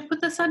relationship with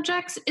the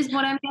subjects, is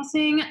what I'm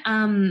guessing.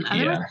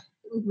 Otherwise,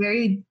 it was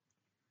very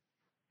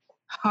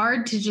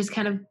hard to just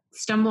kind of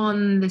stumble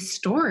on the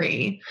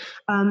story.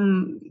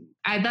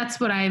 That's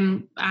what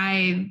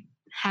I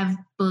have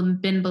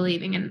been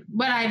believing, and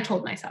what I've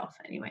told myself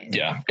anyways.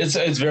 Yeah,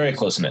 it's very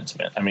close and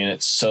intimate. I mean,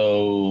 it's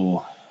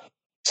so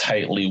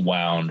tightly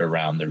wound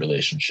around the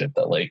relationship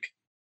that like,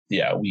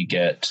 yeah, we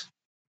get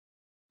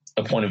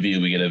a point of view,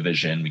 we get a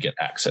vision, we get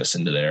access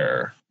into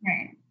their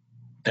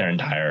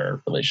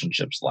entire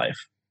relationship's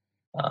life.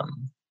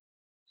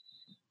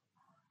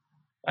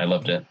 I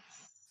loved it.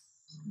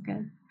 Okay.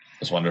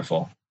 It was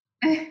wonderful.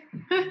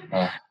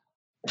 Yeah.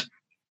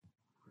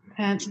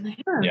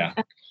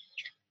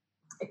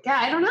 Yeah,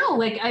 I don't know.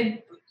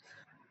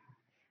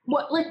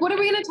 What are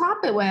we going to top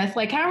it with?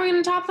 Like, how are we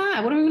going to top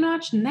that? What are we going to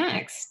watch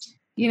next?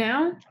 You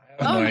know?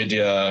 I have no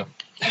idea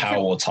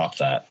how we'll top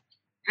that.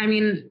 I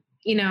mean,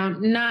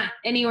 not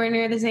anywhere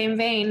near the same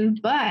vein,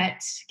 but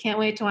can't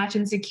wait to watch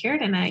Insecure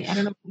tonight. I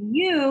don't know about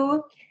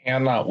you.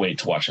 Cannot wait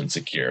to watch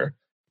Insecure.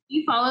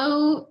 You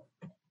follow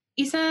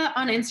Issa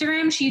on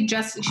Instagram? She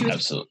was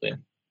absolutely.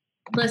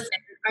 Listen,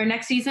 our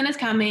next season is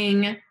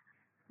coming.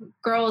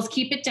 Girls,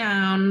 keep it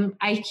down.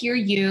 I hear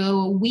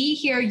you. We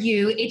hear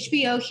you.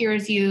 HBO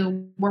hears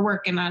you. We're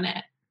working on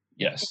it.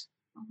 Yes.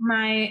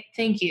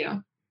 Thank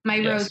you. My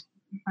rose.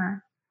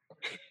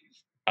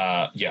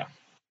 Yeah.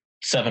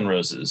 7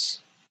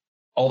 roses.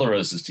 All the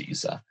roses to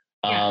Issa.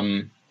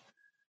 Yeah.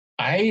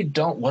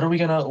 What are we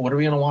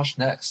gonna watch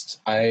next?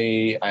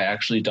 I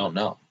actually don't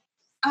know.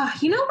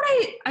 You know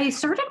what I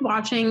started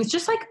watching? It's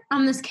just like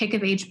on this kick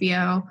of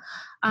HBO.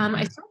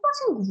 I started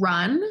watching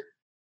Run.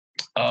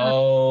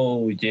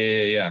 Oh,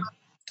 yeah.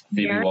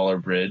 Phoebe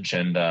Waller-Bridge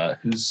and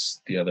who's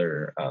the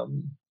other?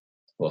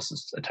 Who else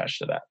is attached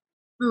to that?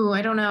 Ooh,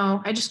 I don't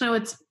know. I just know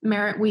it's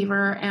Merritt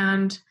Weaver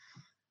and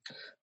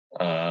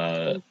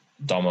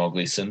Domhnall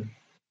Gleeson.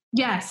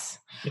 Yes,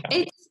 yeah.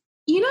 I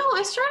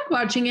started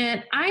watching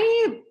it.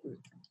 I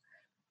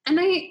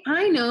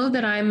know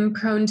that I'm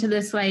prone to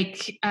this,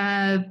 like,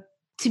 to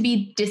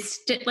be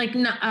distant, like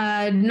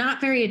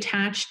not very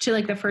attached to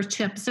like the first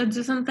 2 episodes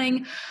or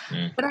something.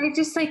 But I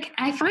just like,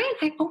 I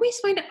always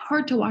find it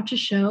hard to watch a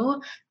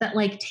show that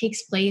like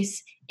takes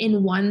place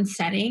in one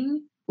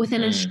setting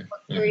within a short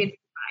period of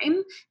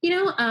time.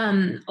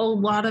 A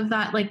lot of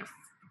that, like,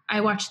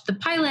 I watched the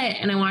pilot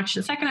and I watched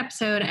the 2nd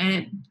episode, and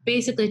it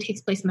basically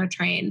takes place in their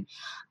train.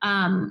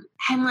 And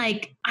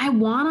like, I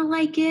want to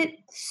like it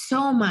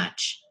so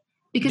much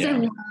because I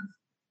love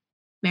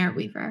Merritt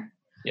Weaver.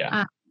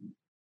 Yeah.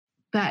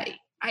 But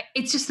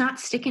it's just not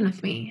sticking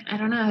with me. I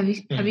don't know. Have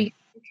you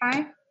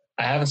tried?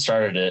 I haven't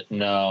started it.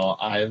 No,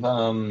 I've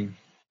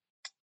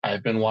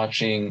been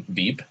watching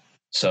Veep,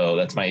 so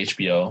that's my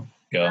HBO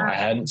go. I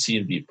hadn't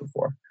seen Veep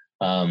before,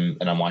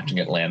 and I'm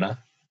watching Atlanta,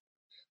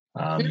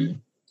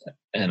 and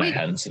wait, I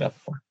hadn't seen that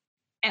before.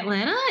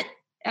 Atlanta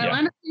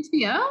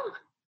HBO?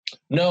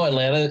 No,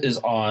 Atlanta is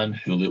on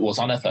Hulu. Well, it's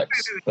on Netflix,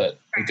 but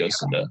it goes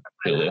into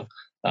Hulu.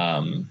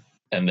 And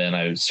then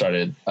I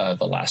started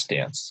The Last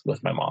Dance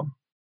with my mom.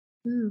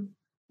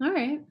 All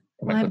right.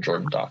 Michael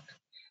Jordan doc.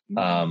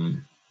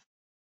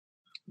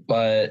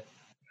 But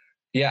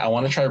yeah, I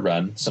want to try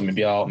Run, so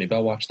maybe I'll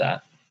watch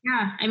that.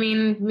 Yeah, I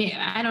mean,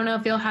 I don't know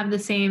if you'll have the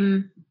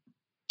same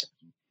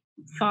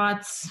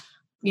thoughts,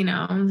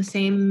 the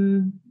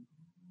same.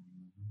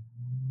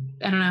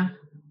 I don't know.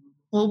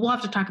 We'll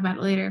have to talk about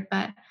it later,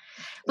 but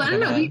I don't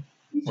know.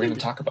 We're going to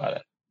talk about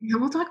it. Yeah,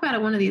 we'll talk about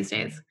it one of these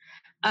days.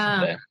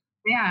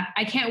 Yeah,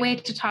 I can't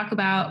wait to talk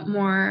about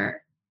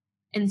more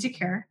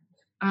Insecure.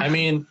 I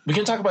mean, we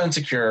can talk about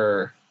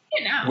Insecure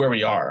where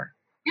we are.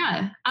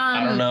 Yeah.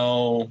 I don't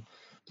know.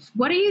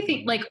 What do you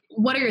think? Like,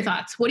 what are your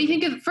thoughts? What do you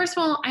think of? First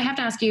of all, I have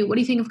to ask you, what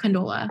do you think of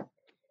Condola?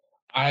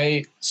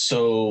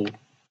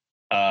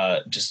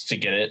 Just to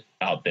get it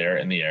out there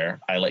in the air,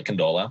 I like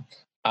Condola.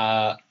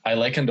 I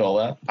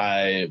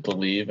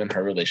believe in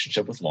her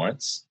relationship with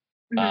Lawrence.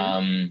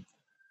 I'm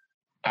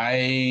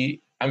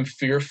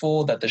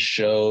fearful that the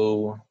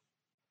show,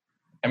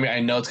 I mean,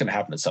 I know it's going to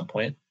happen at some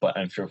point, but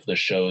I'm fearful the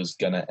show is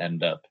going to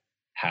end up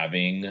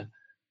having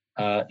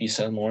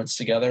Issa and Lawrence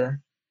together.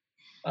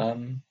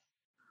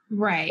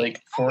 Right. Like,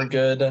 for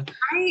good.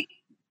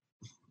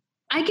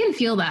 I can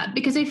feel that,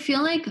 because I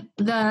feel like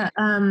the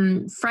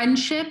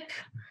friendship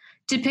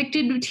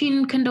depicted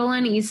between Condola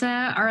and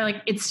Issa are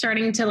like, it's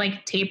starting to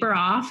like taper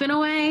off in a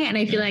way. And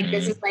I feel like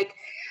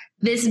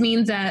this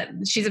means that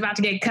she's about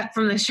to get cut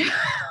from the show.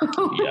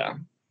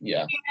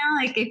 Yeah.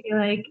 I feel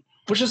like.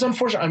 Which is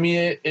unfortunate. I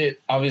mean,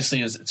 it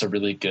obviously is, it's a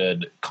really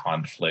good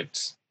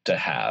conflict to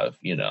have,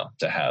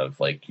 to have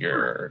like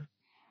your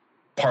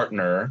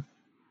partner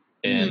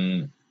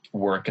in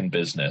work and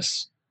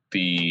business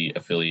be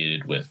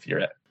affiliated with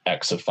your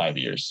ex of 5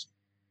 years.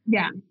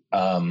 Yeah.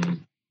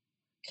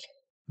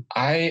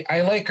 I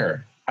like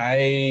her.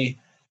 I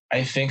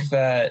I think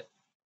that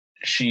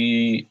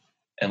she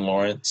and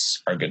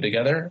Lawrence are good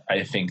together.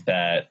 I think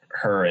that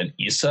her and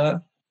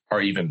Issa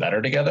are even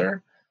better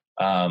together.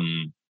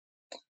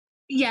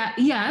 Yeah,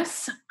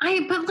 yes.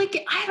 But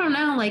like, I don't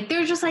know. Like,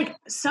 there's just like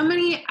so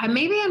many.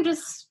 Maybe I'm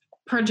just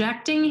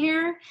projecting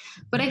here,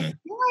 but I feel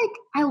like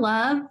I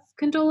love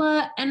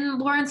Condola and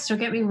Lawrence. Don't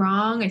get me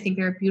wrong. I think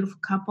they're a beautiful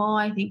couple.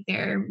 I think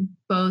they're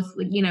both,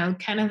 you know,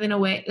 kind of in a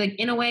way,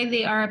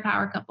 they are a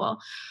power couple.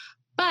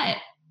 But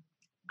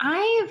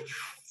I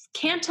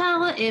can't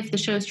tell if the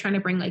show's trying to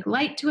bring like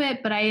light to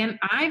it. But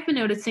I've been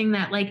noticing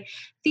that like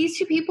these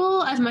two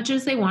people, as much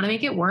as they want to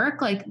make it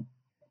work, like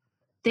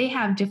they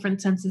have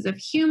different senses of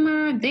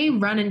humor. They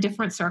run in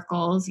different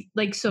circles,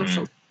 like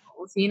social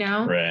circles, you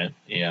know? Right.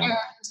 Yeah. And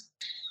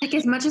like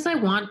as much as I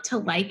want to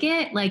like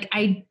it, like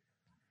I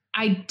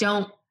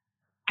don't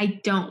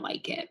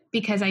like it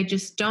because I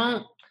just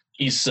don't.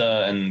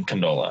 Issa and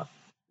Condola.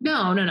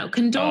 No.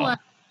 Condola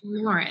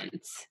and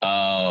Lawrence.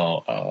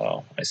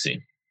 Oh, I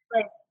see.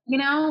 Like, you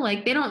know,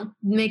 like they don't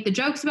make the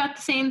jokes about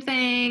the same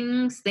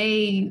things.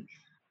 They,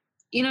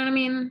 you know what I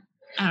mean?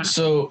 I don't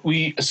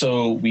know.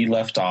 So we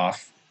left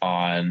off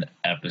on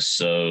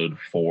episode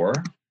 4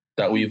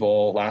 that we've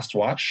all last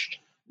watched.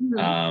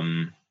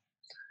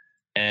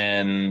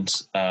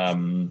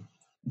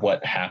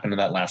 What happened in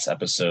that last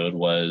episode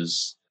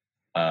was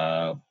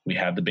we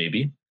had the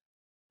baby,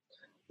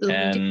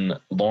 and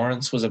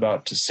Lawrence was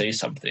about to say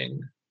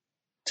something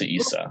to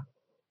Issa,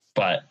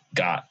 but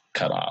got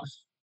cut off.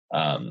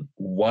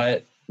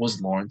 What was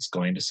Lawrence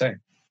going to say?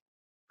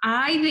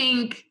 I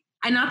think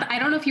I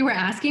don't know if you were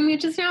asking me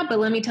just now, but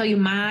let me tell you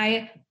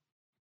my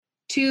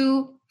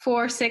 2,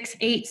 4, 6,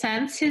 8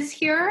 cents is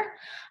here.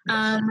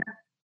 I don't know.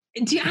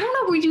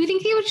 Do you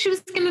think he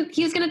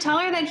was gonna tell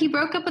her that he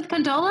broke up with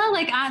Condola?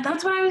 Like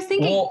that's what I was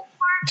thinking. Well,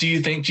 do you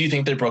think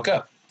they broke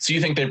up? So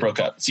you think they broke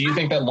up? So you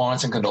think that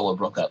Lawrence and Condola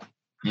broke up?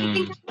 I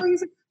think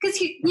because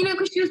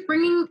she was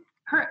bringing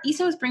her.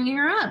 Issa was bringing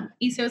her up.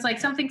 Issa was like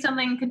something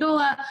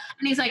Condola,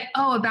 and he's like,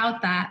 oh,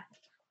 about that.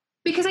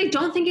 Because I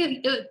don't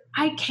think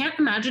I can't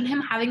imagine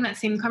him having that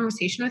same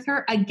conversation with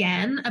her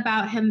again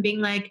about him being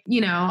like,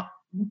 you know,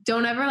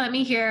 don't ever let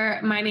me hear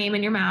my name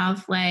in your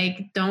mouth.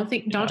 Like, don't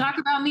talk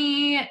about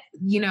me.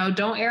 You know,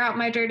 don't air out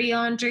my dirty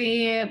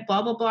laundry,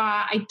 blah, blah,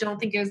 blah. I don't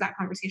think it was that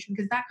conversation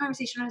because that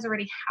conversation has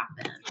already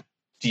happened.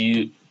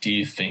 Do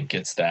you think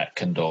it's that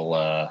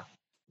Condola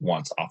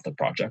wants off the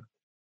project?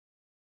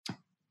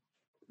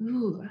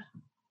 Ooh.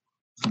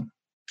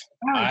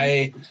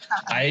 I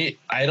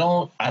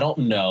don't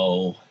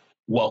know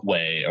what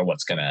way or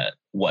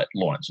what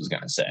Lawrence was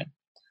gonna say.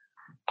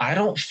 I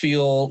don't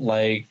feel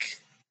like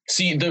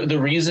the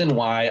reason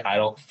why I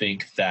don't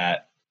think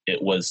that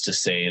it was to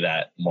say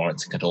that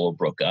Lawrence and Condola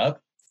broke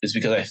up is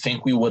because I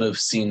think we would have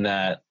seen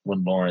that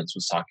when Lawrence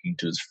was talking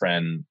to his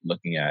friend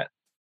looking at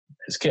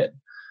his kid.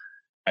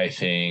 I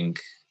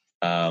think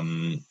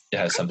it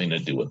has something to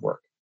do with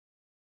work.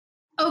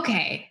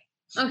 Okay.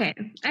 I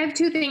have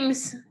two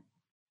things.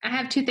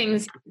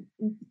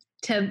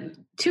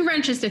 Two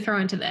wrenches to throw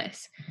into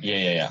this.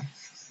 Yeah.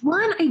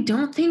 One, I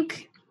don't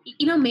think,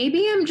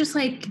 maybe I'm just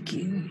like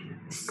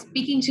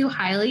speaking too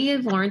highly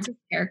of Lawrence's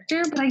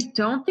character, but I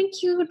don't think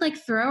he would like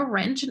throw a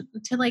wrench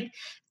to like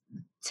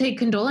to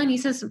Condola and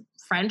Issa's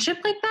friendship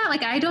like that.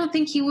 Like, I don't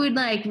think he would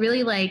like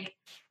really like.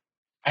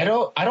 I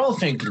don't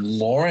think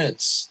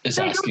Lawrence is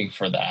asking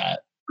for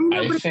that.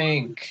 I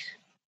think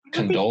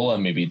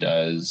Condola maybe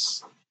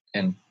does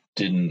and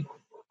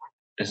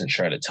isn't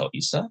sure how to tell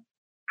Issa.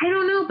 I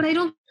don't know, but I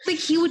don't think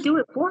he would do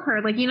it for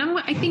her. Like, you know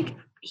what? I think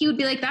he would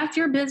be like, that's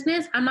your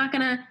business. I'm not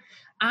gonna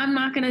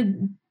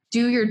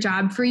do your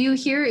job for you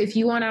here. If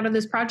you want out of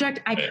this project,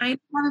 I kind of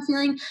have a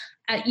feeling,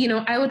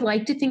 I would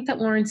like to think that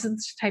Lawrence is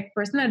the type of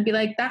person that'd be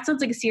like, that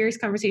sounds like a serious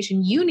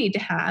conversation you need to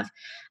have.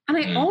 And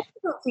I also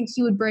don't think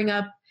he would bring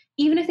up,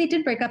 even if they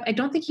did break up, I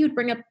don't think he would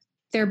bring up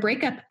their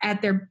breakup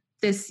at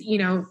it's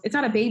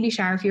not a baby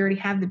shower if you already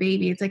have the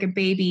baby. It's like a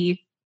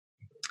baby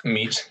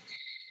meet.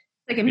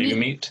 Like a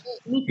meet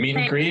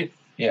and greet.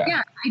 Yeah.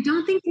 Yeah. I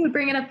don't think he would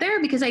bring it up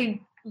there because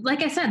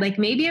like I said, like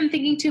maybe I'm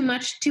thinking too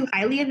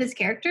highly of his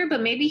character,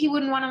 but maybe he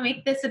wouldn't want to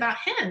make this about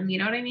him. You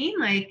know what I mean?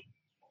 Like,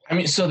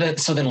 so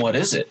then what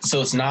is it? So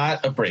it's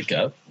not a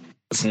breakup.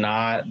 It's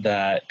not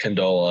that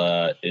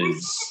Condola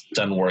is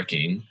done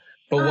working,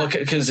 but what?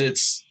 Because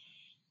it's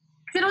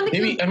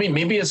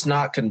maybe it's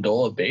not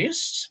Condola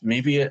based.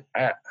 Maybe it.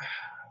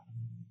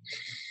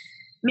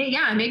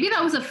 Maybe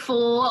that was a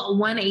full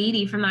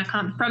 180 from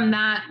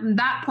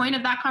that point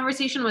of that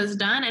conversation was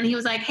done, and he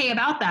was like, "Hey,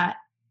 about that,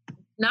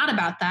 not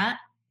about that,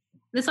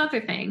 this other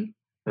thing."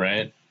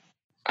 Right.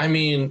 I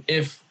mean,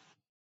 if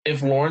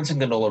Lawrence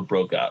and Condola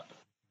broke up,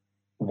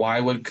 why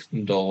would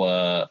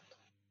Condola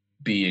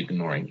be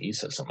ignoring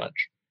Issa so much?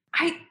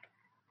 I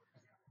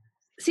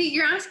see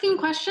you're asking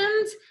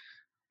questions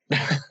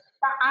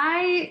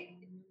I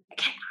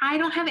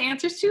don't have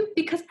answers to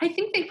because I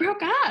think they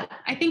broke up.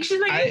 I think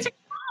she's like.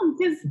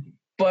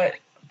 But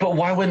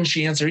why wouldn't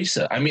she answer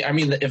Issa? I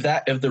mean, if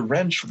the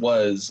wrench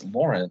was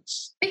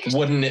Lawrence,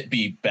 wouldn't it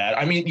be bad?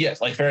 I mean, yes,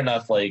 like fair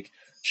enough. Like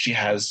she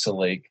has to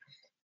like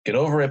get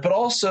over it. But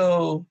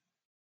also,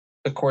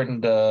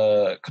 according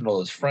to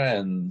Canola's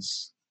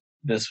friends,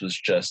 this was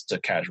just a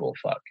casual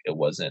fuck. It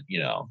wasn't,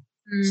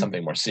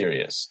 something more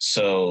serious.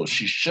 So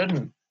she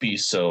shouldn't be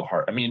so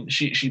hard. I mean,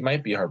 she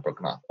might be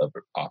heartbroken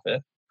off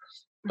it,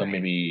 but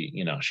maybe,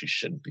 she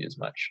shouldn't be as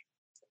much.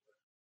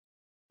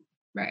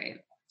 Right.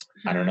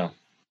 I don't know.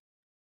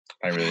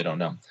 I really don't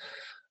know.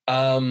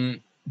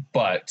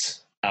 But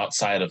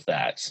outside of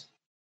that,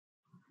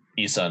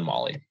 Issa and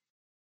Molly.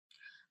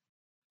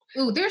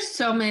 Ooh, there's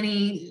so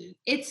many.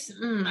 It's,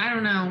 I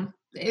don't know.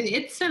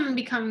 It's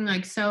becoming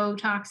like so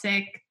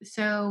toxic,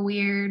 so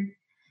weird.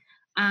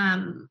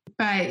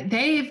 But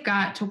they've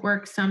got to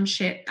work some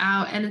shit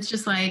out, and it's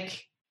just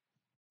like,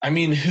 I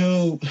mean,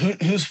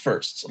 who's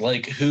first?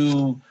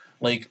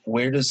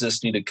 Where does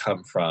this need to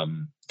come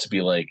from to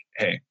be like,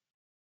 hey,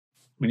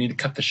 we need to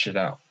cut this shit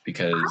out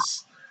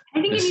because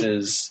I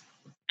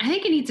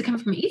think it needs to come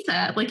from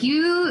Issa. Like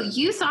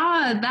you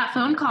saw that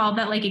phone call,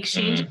 that like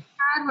exchange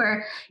had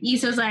where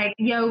Issa's like,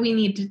 yo, we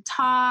need to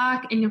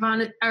talk, and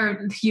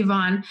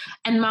Yvonne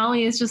and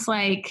Molly is just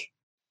like,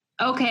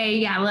 okay,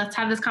 yeah, let's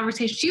have this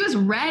conversation. She was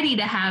ready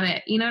to have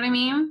it. You know what I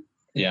mean?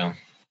 Yeah.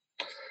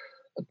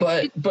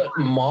 But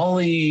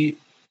Molly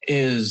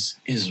is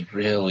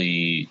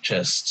really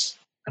just,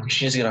 I mean,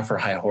 she has to get off her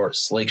high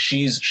horse. Like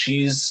she's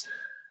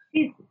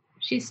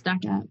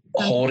stuck up.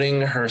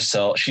 Holding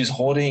herself, she's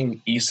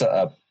holding Issa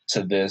up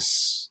to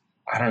this,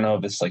 I don't know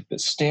if it's like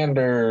this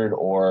standard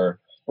or,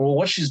 well,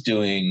 what she's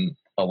doing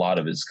a lot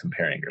of is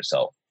comparing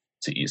herself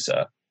to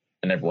Issa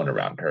and everyone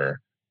around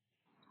her.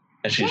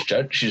 And she's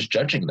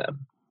judging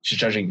them. She's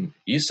judging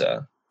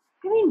Issa.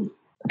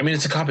 I mean,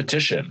 it's a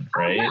competition,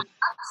 right? Yeah,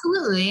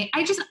 absolutely.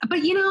 But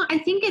I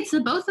think it's the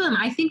both of them.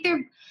 I think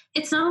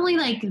it's not only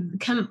like,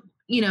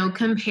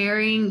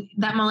 comparing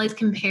that Molly's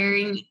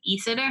comparing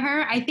Issa to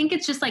her. I think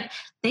it's just like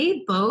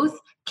they both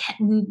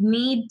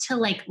need to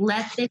like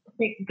let this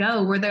shit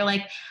go, where they're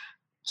like,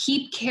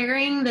 keep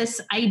carrying this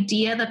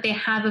idea that they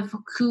have of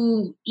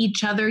who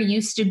each other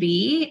used to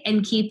be,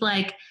 and keep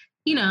like,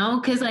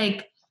 because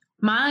like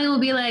Molly will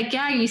be like,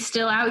 yeah, you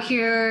still out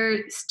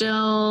here,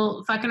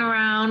 still fucking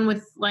around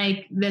with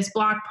like this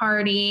block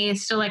party,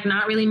 still like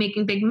not really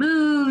making big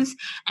moves.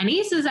 And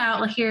Issa's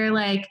out here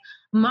like,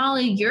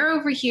 Molly, you're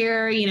over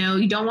here,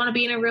 you don't want to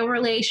be in a real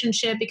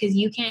relationship because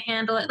you can't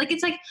handle it. Like,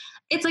 it's like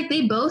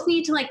they both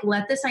need to like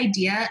let this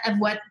idea of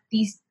what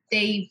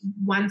they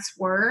once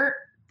were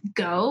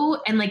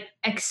go, and like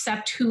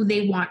accept who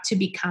they want to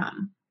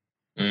become.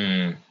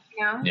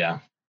 Yeah.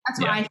 That's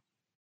why.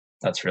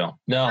 That's real.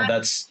 No,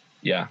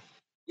 yeah.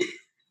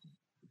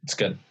 It's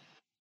good.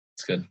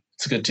 It's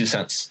a good 2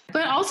 cents.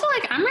 But also,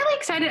 like, I'm really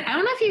excited. I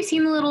don't know if you've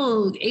seen the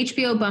little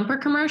HBO bumper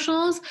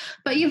commercials,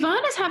 but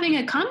Yvonne is having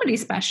a comedy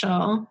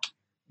special.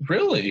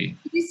 Really?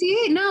 Did you see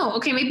it? No.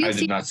 Okay, maybe I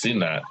did not see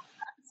that.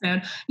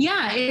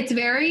 Yeah, it's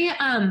very.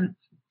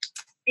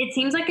 It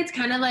seems like it's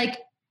kind of like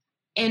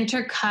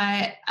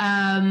intercut,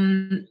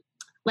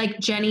 like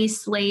Jenny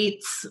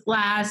Slate's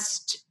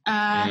last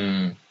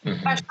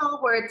special,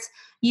 where it's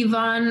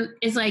Yvonne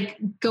is like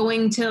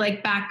going to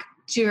like back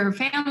to her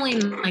family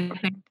and like,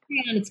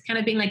 and it's kind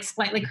of being like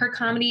her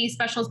comedy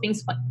specials being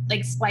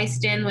like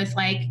spliced in with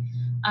like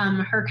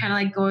her kind of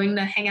like going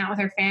to hang out with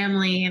her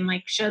family and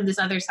like show this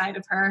other side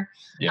of her.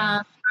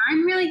 Yeah.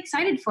 I'm really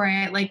excited for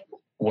it. Like,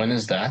 when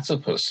is that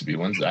supposed to be?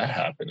 When's that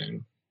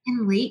happening?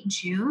 In late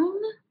June.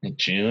 In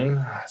June?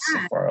 That's so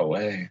far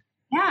away.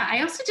 Yeah,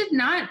 I also did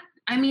not.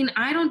 I mean,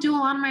 I don't do a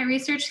lot of my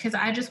research because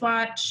I just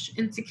watch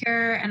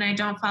Insecure and I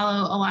don't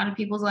follow a lot of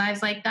people's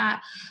lives like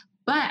that.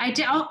 But I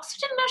also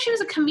didn't know she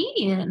was a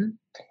comedian.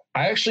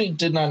 I actually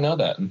did not know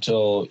that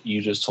until you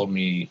just told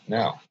me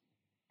now.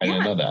 I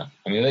didn't know that.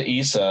 I knew that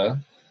Issa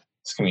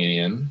is a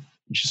comedian.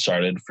 She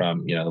started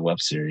from, the web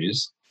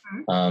series.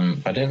 I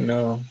didn't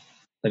know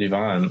that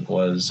Yvonne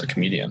was a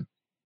comedian.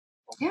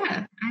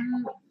 Yeah.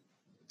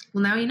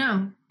 Well, now you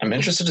know. I'm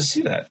interested to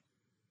see that.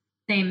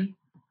 Same.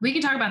 We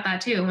can talk about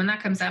that too when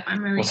that comes up.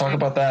 I'm really We'll talk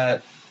about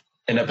that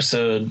in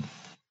episode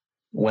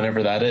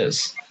whenever that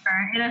is.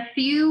 In a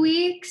few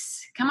weeks.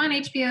 Come on,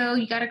 HBO.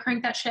 You got to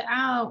crank that shit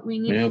out.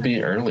 It'll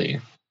be early.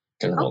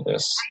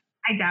 This.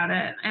 I doubt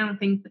it. I don't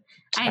think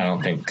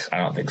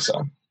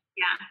so.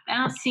 Yeah. I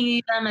don't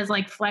see them as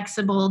like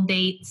flexible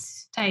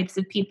dates types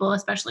of people,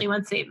 especially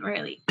once they've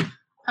really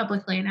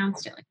publicly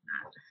announced it like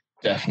that.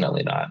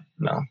 Definitely not.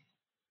 No.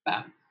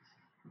 But,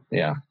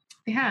 yeah.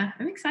 Yeah,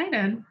 I'm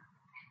excited.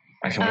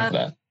 I can wait for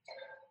that.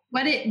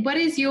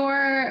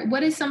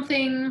 What is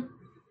something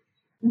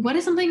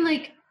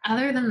like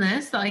other than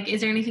this? Like,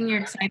 is there anything you're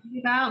excited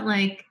about?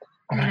 Like,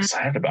 I'm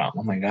excited about.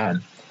 Oh my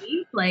God.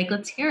 Like,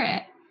 let's hear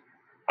it.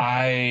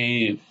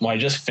 I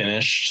just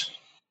finished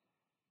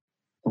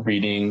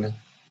reading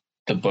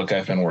the book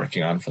I've been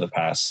working on for the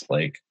past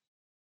like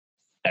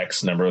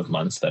X number of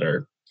months that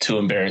are too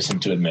embarrassing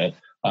to admit.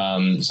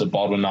 It's a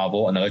Baldwin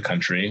novel, Another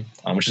Country,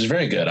 which is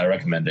very good. I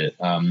recommend it.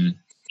 It's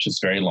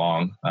just very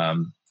long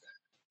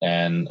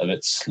and a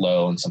bit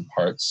slow in some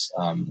parts.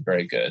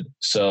 Very good.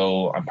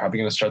 So I'm probably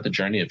going to start the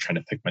journey of trying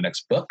to pick my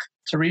next book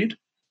to read.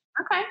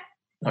 Okay.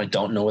 I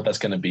don't know what that's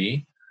going to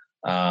be.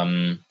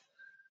 So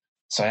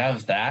I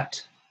have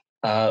that.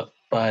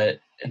 But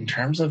in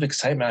terms of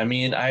excitement, I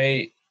mean,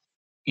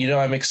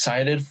 I'm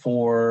excited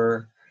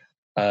for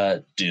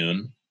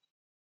Dune.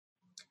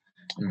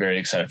 I'm very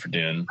excited for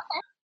Dune.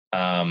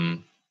 I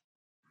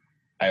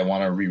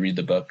want to reread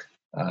the book.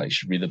 You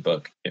should read the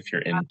book if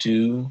you're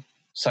into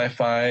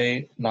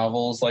sci-fi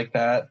novels like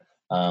that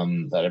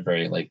that are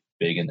very like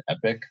big and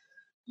epic.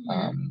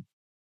 But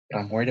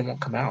I'm worried it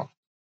won't come out.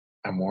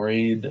 I'm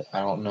worried. I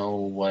don't know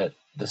what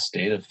the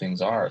state of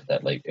things are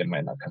that like it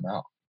might not come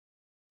out.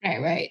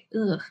 Right.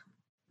 Ugh.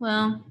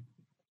 Well,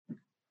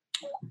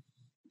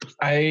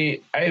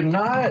 I'm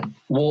not.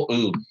 Well,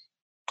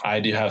 I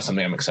do have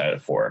something I'm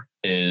excited for.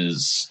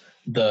 Is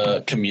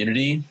the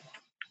Community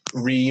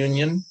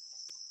reunion?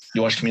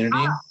 You watch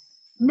Community?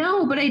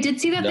 No, but I did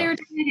see that they were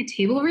doing like a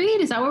table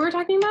read. Is that what we're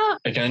talking about?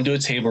 They're gonna do a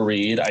table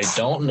read. I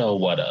don't know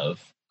what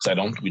of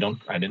because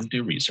I didn't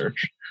do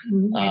research.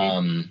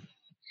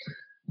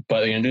 But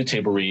they're gonna do a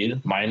table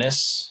read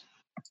minus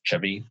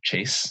Chevy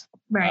Chase,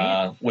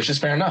 right? Which is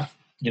fair enough.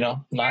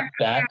 Not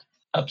that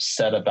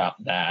upset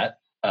about that.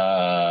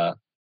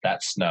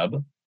 That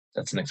snub.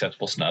 That's an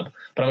acceptable snub.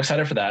 But I'm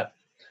excited for that.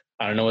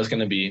 I don't know what it's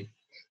gonna be.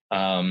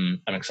 I'm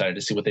excited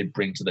to see what they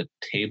bring to the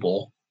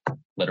table,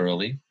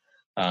 literally.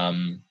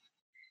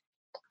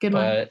 Good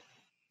one.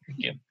 Thank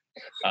you.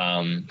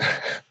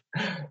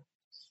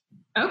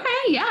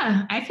 Okay,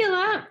 yeah, I feel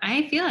that.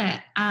 I feel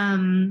it.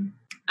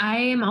 I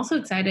am also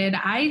excited.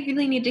 I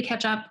really need to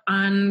catch up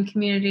on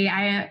Community.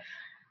 I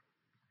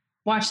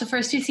watched the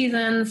first 2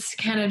 seasons,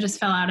 kind of just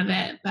fell out of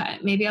it,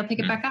 but maybe I'll pick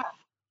it back up. I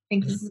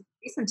think this is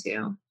season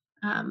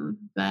 2.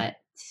 But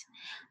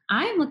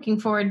I'm looking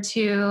forward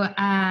to,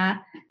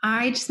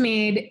 I just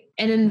made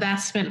an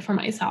investment for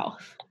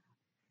myself.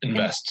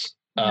 Invest.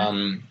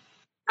 The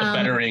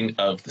bettering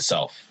of the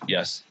self.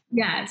 Yes.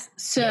 Yes.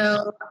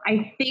 So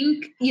I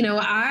think,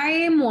 I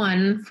am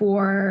one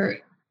for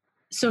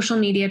social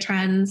media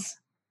trends.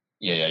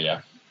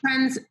 Yeah.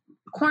 Trends,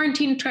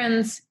 quarantine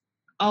trends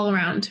all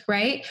around,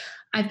 right?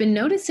 I've been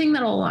noticing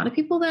that a lot of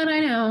people that I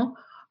know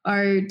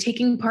are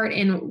taking part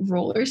in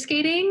roller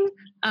skating.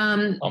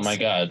 Oh my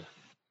God.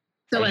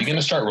 So are you going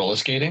to start roller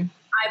skating?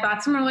 I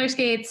bought some roller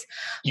skates.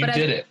 You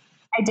did it.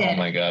 I did. Oh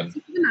my God.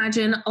 You can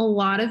imagine a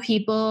lot of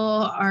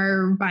people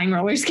are buying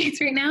roller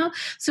skates right now.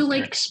 So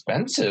like, they're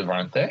expensive,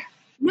 aren't they?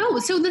 No.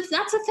 So that's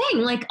the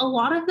thing. Like a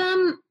lot of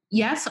them,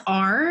 yes,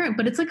 are,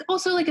 but it's like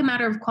also like a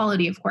matter of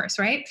quality, of course,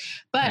 right?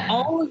 But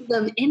all of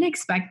the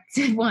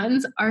inexpensive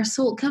ones are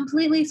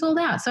completely sold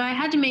out. So I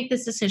had to make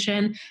this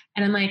decision,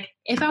 and I'm like,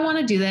 if I want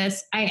to do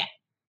this, I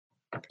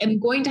am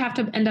going to have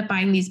to end up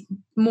buying these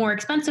more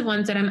expensive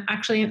ones that I'm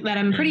pretty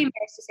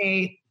embarrassed to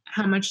say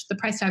how much the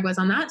price tag was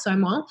on that. So I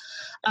won't.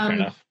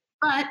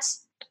 But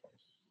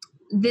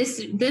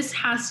this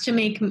has to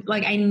make,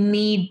 like, I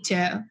need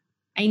to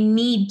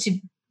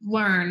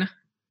learn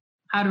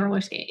how to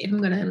roller skate if I'm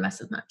going to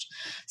invest as much.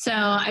 So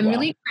I'm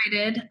really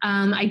excited.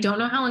 I don't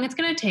know how long it's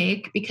going to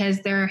take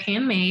because they're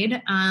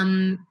handmade.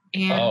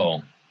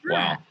 Wow.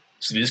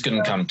 So these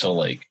couldn't come till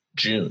like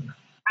June.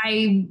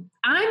 I'm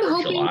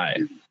hoping July.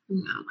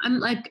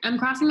 I'm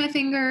crossing my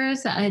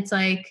fingers. It's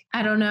like,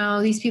 I don't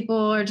know. These people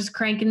are just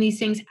cranking these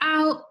things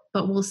out,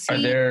 but we'll see.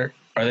 Are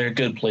there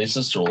good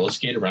places to roller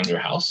skate around your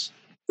house?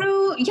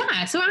 So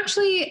yeah. So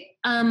actually,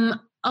 there are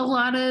a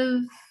lot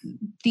of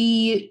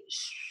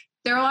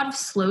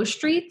slow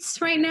streets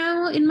right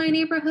now in my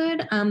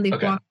neighborhood. They've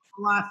blocked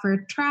a lot for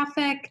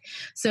traffic,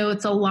 so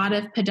it's a lot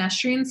of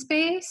pedestrian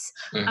space.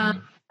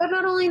 But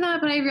not only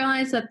that, but I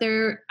realized that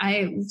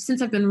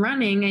since I've been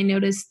running, I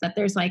noticed that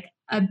there's like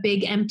a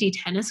big empty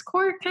tennis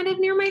court kind of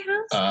near my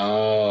house.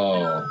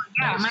 Oh,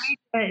 yeah. Nice. My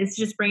idea is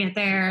to just bring it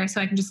there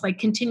so I can just like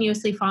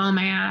continuously fall on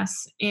my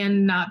ass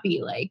and not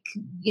be like,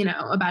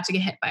 about to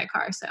get hit by a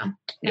car. So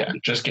yeah,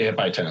 just get hit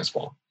by a tennis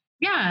ball.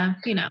 Yeah,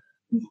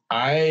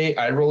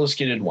 I roller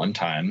skated one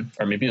time,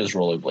 or maybe it was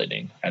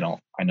rollerblading. I know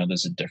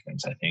there's a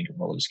difference. I think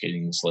roller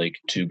skating is like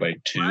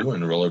 2x2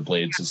 and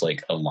rollerblades is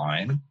like a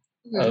line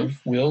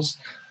of wheels.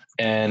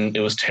 And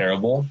it was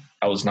terrible.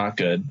 I was not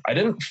good. I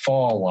didn't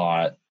fall a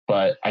lot,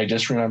 but I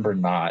just remember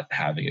not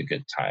having a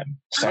good time.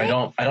 So I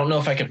don't know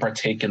if I can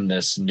partake in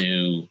this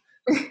new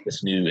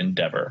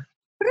endeavor.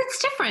 But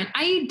it's different.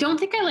 I don't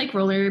think I like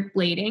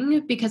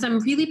rollerblading because I'm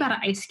really bad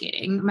at ice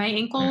skating. My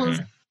ankles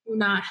do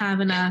not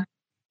have enough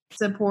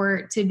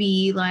support to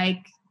be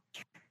like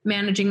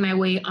managing my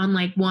weight on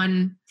like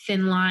one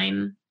thin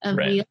line of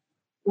wheel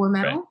or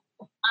metal.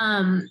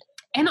 And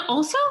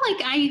also,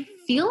 like, I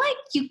feel like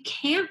you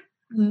can't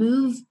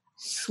move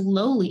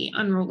slowly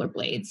on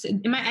rollerblades. I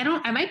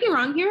might be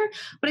wrong here,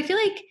 but I feel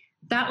like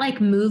that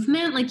like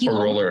movement, like you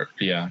with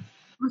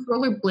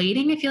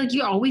rollerblading, I feel like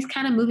you're always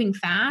kind of moving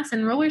fast,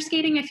 and roller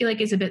skating I feel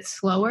like is a bit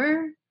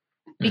slower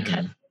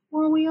because of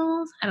 4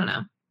 wheels. I don't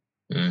know.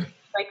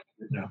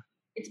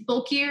 It's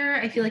bulkier.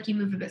 I feel like you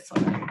move a bit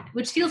slower,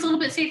 which feels a little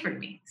bit safer to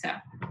me. So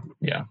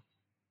yeah,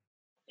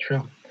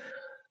 true.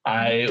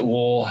 My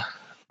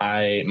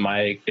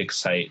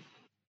Excite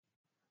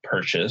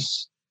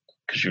purchase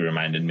because you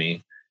reminded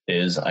me,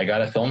 is I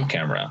got a film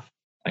camera.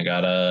 I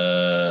got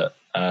a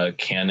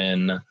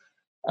Canon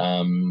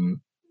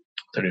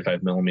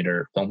 35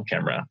 millimeter film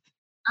camera.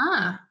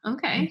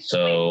 Okay.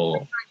 So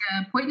like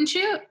a point and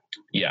shoot?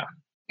 Yeah.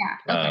 Yeah.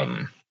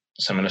 Okay.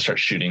 So I'm going to start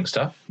shooting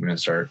stuff. I'm going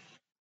to start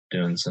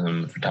doing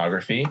some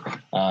photography.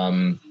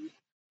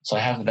 So I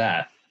have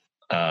that.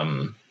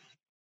 And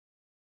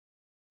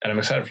I'm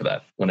excited for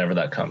that whenever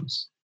that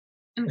comes.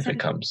 If it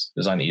comes.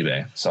 It's on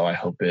eBay. So I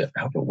hope it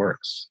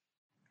works.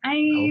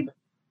 I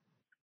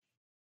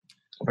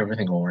hope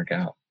everything will work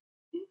out.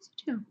 Yes,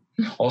 too.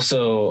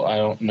 Also, I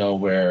don't know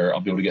where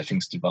I'll be able to get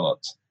things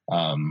developed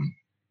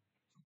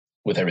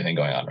with everything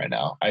going on right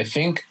now. I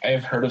think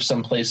I've heard of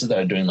some places that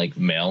are doing like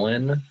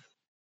mail-in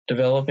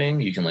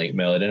developing. You can like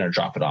mail it in or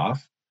drop it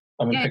off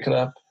and pick it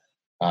up.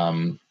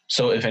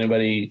 So if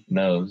anybody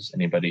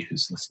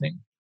who's listening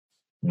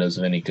knows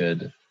of any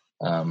good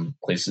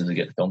places to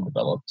get film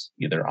developed,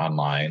 either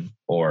online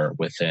or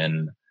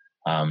within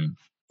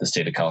the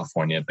state of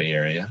California, Bay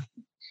Area.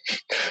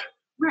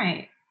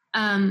 Right.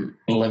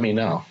 Let me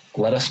know.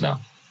 Let us know.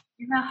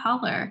 Yeah,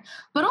 holler.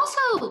 But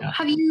also,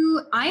 I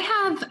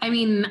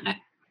mean,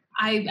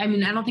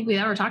 I don't think we've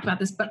ever talked about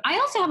this, but I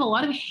also have a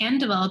lot of hand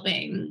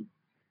developing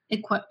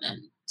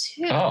equipment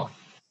too. Oh.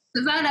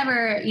 Does that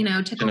ever,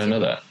 tickle you? I know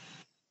that.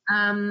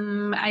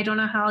 I don't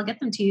know how I'll get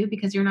them to you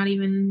because you're not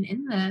even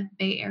in the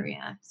Bay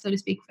Area, so to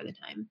speak, for the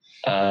time.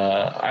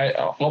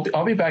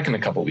 I'll be back in a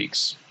couple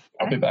weeks.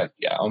 Okay. I'll be back.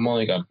 Yeah, I'm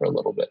only gone for a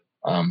little bit,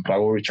 but I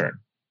will return.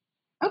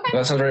 Okay.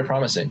 That sounds very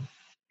promising.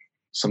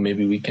 So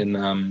maybe we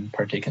can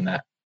partake in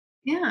that.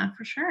 Yeah,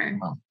 for sure.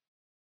 Wow.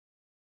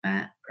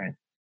 Great.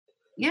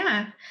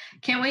 Yeah,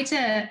 can't wait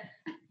to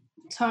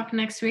talk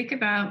next week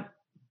about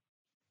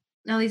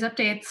all these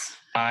updates.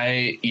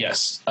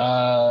 Yes.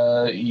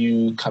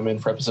 You come in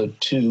for episode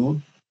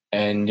 2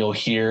 and you'll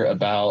hear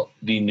about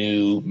the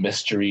new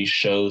mystery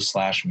show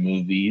 /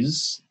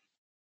 movies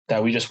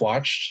that we just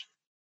watched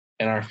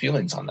and our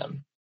feelings on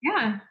them.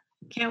 Yeah.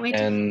 Can't wait.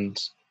 And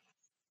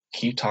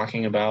keep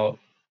talking about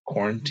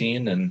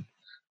quarantine and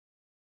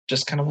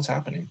just kind of what's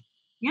happening.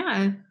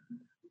 Yeah.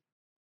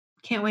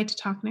 Can't wait to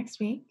talk next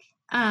week.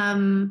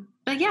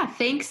 But yeah,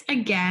 thanks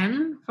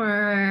again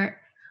for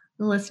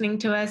listening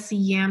to us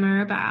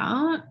yammer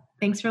about.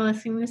 Thanks for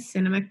listening to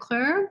Cinema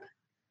Clurb.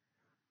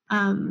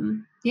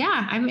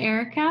 Yeah, I'm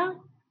Erika.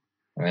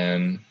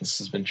 And this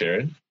has been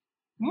Jared.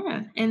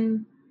 Yeah,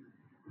 and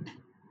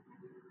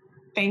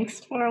thanks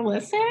for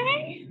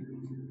listening.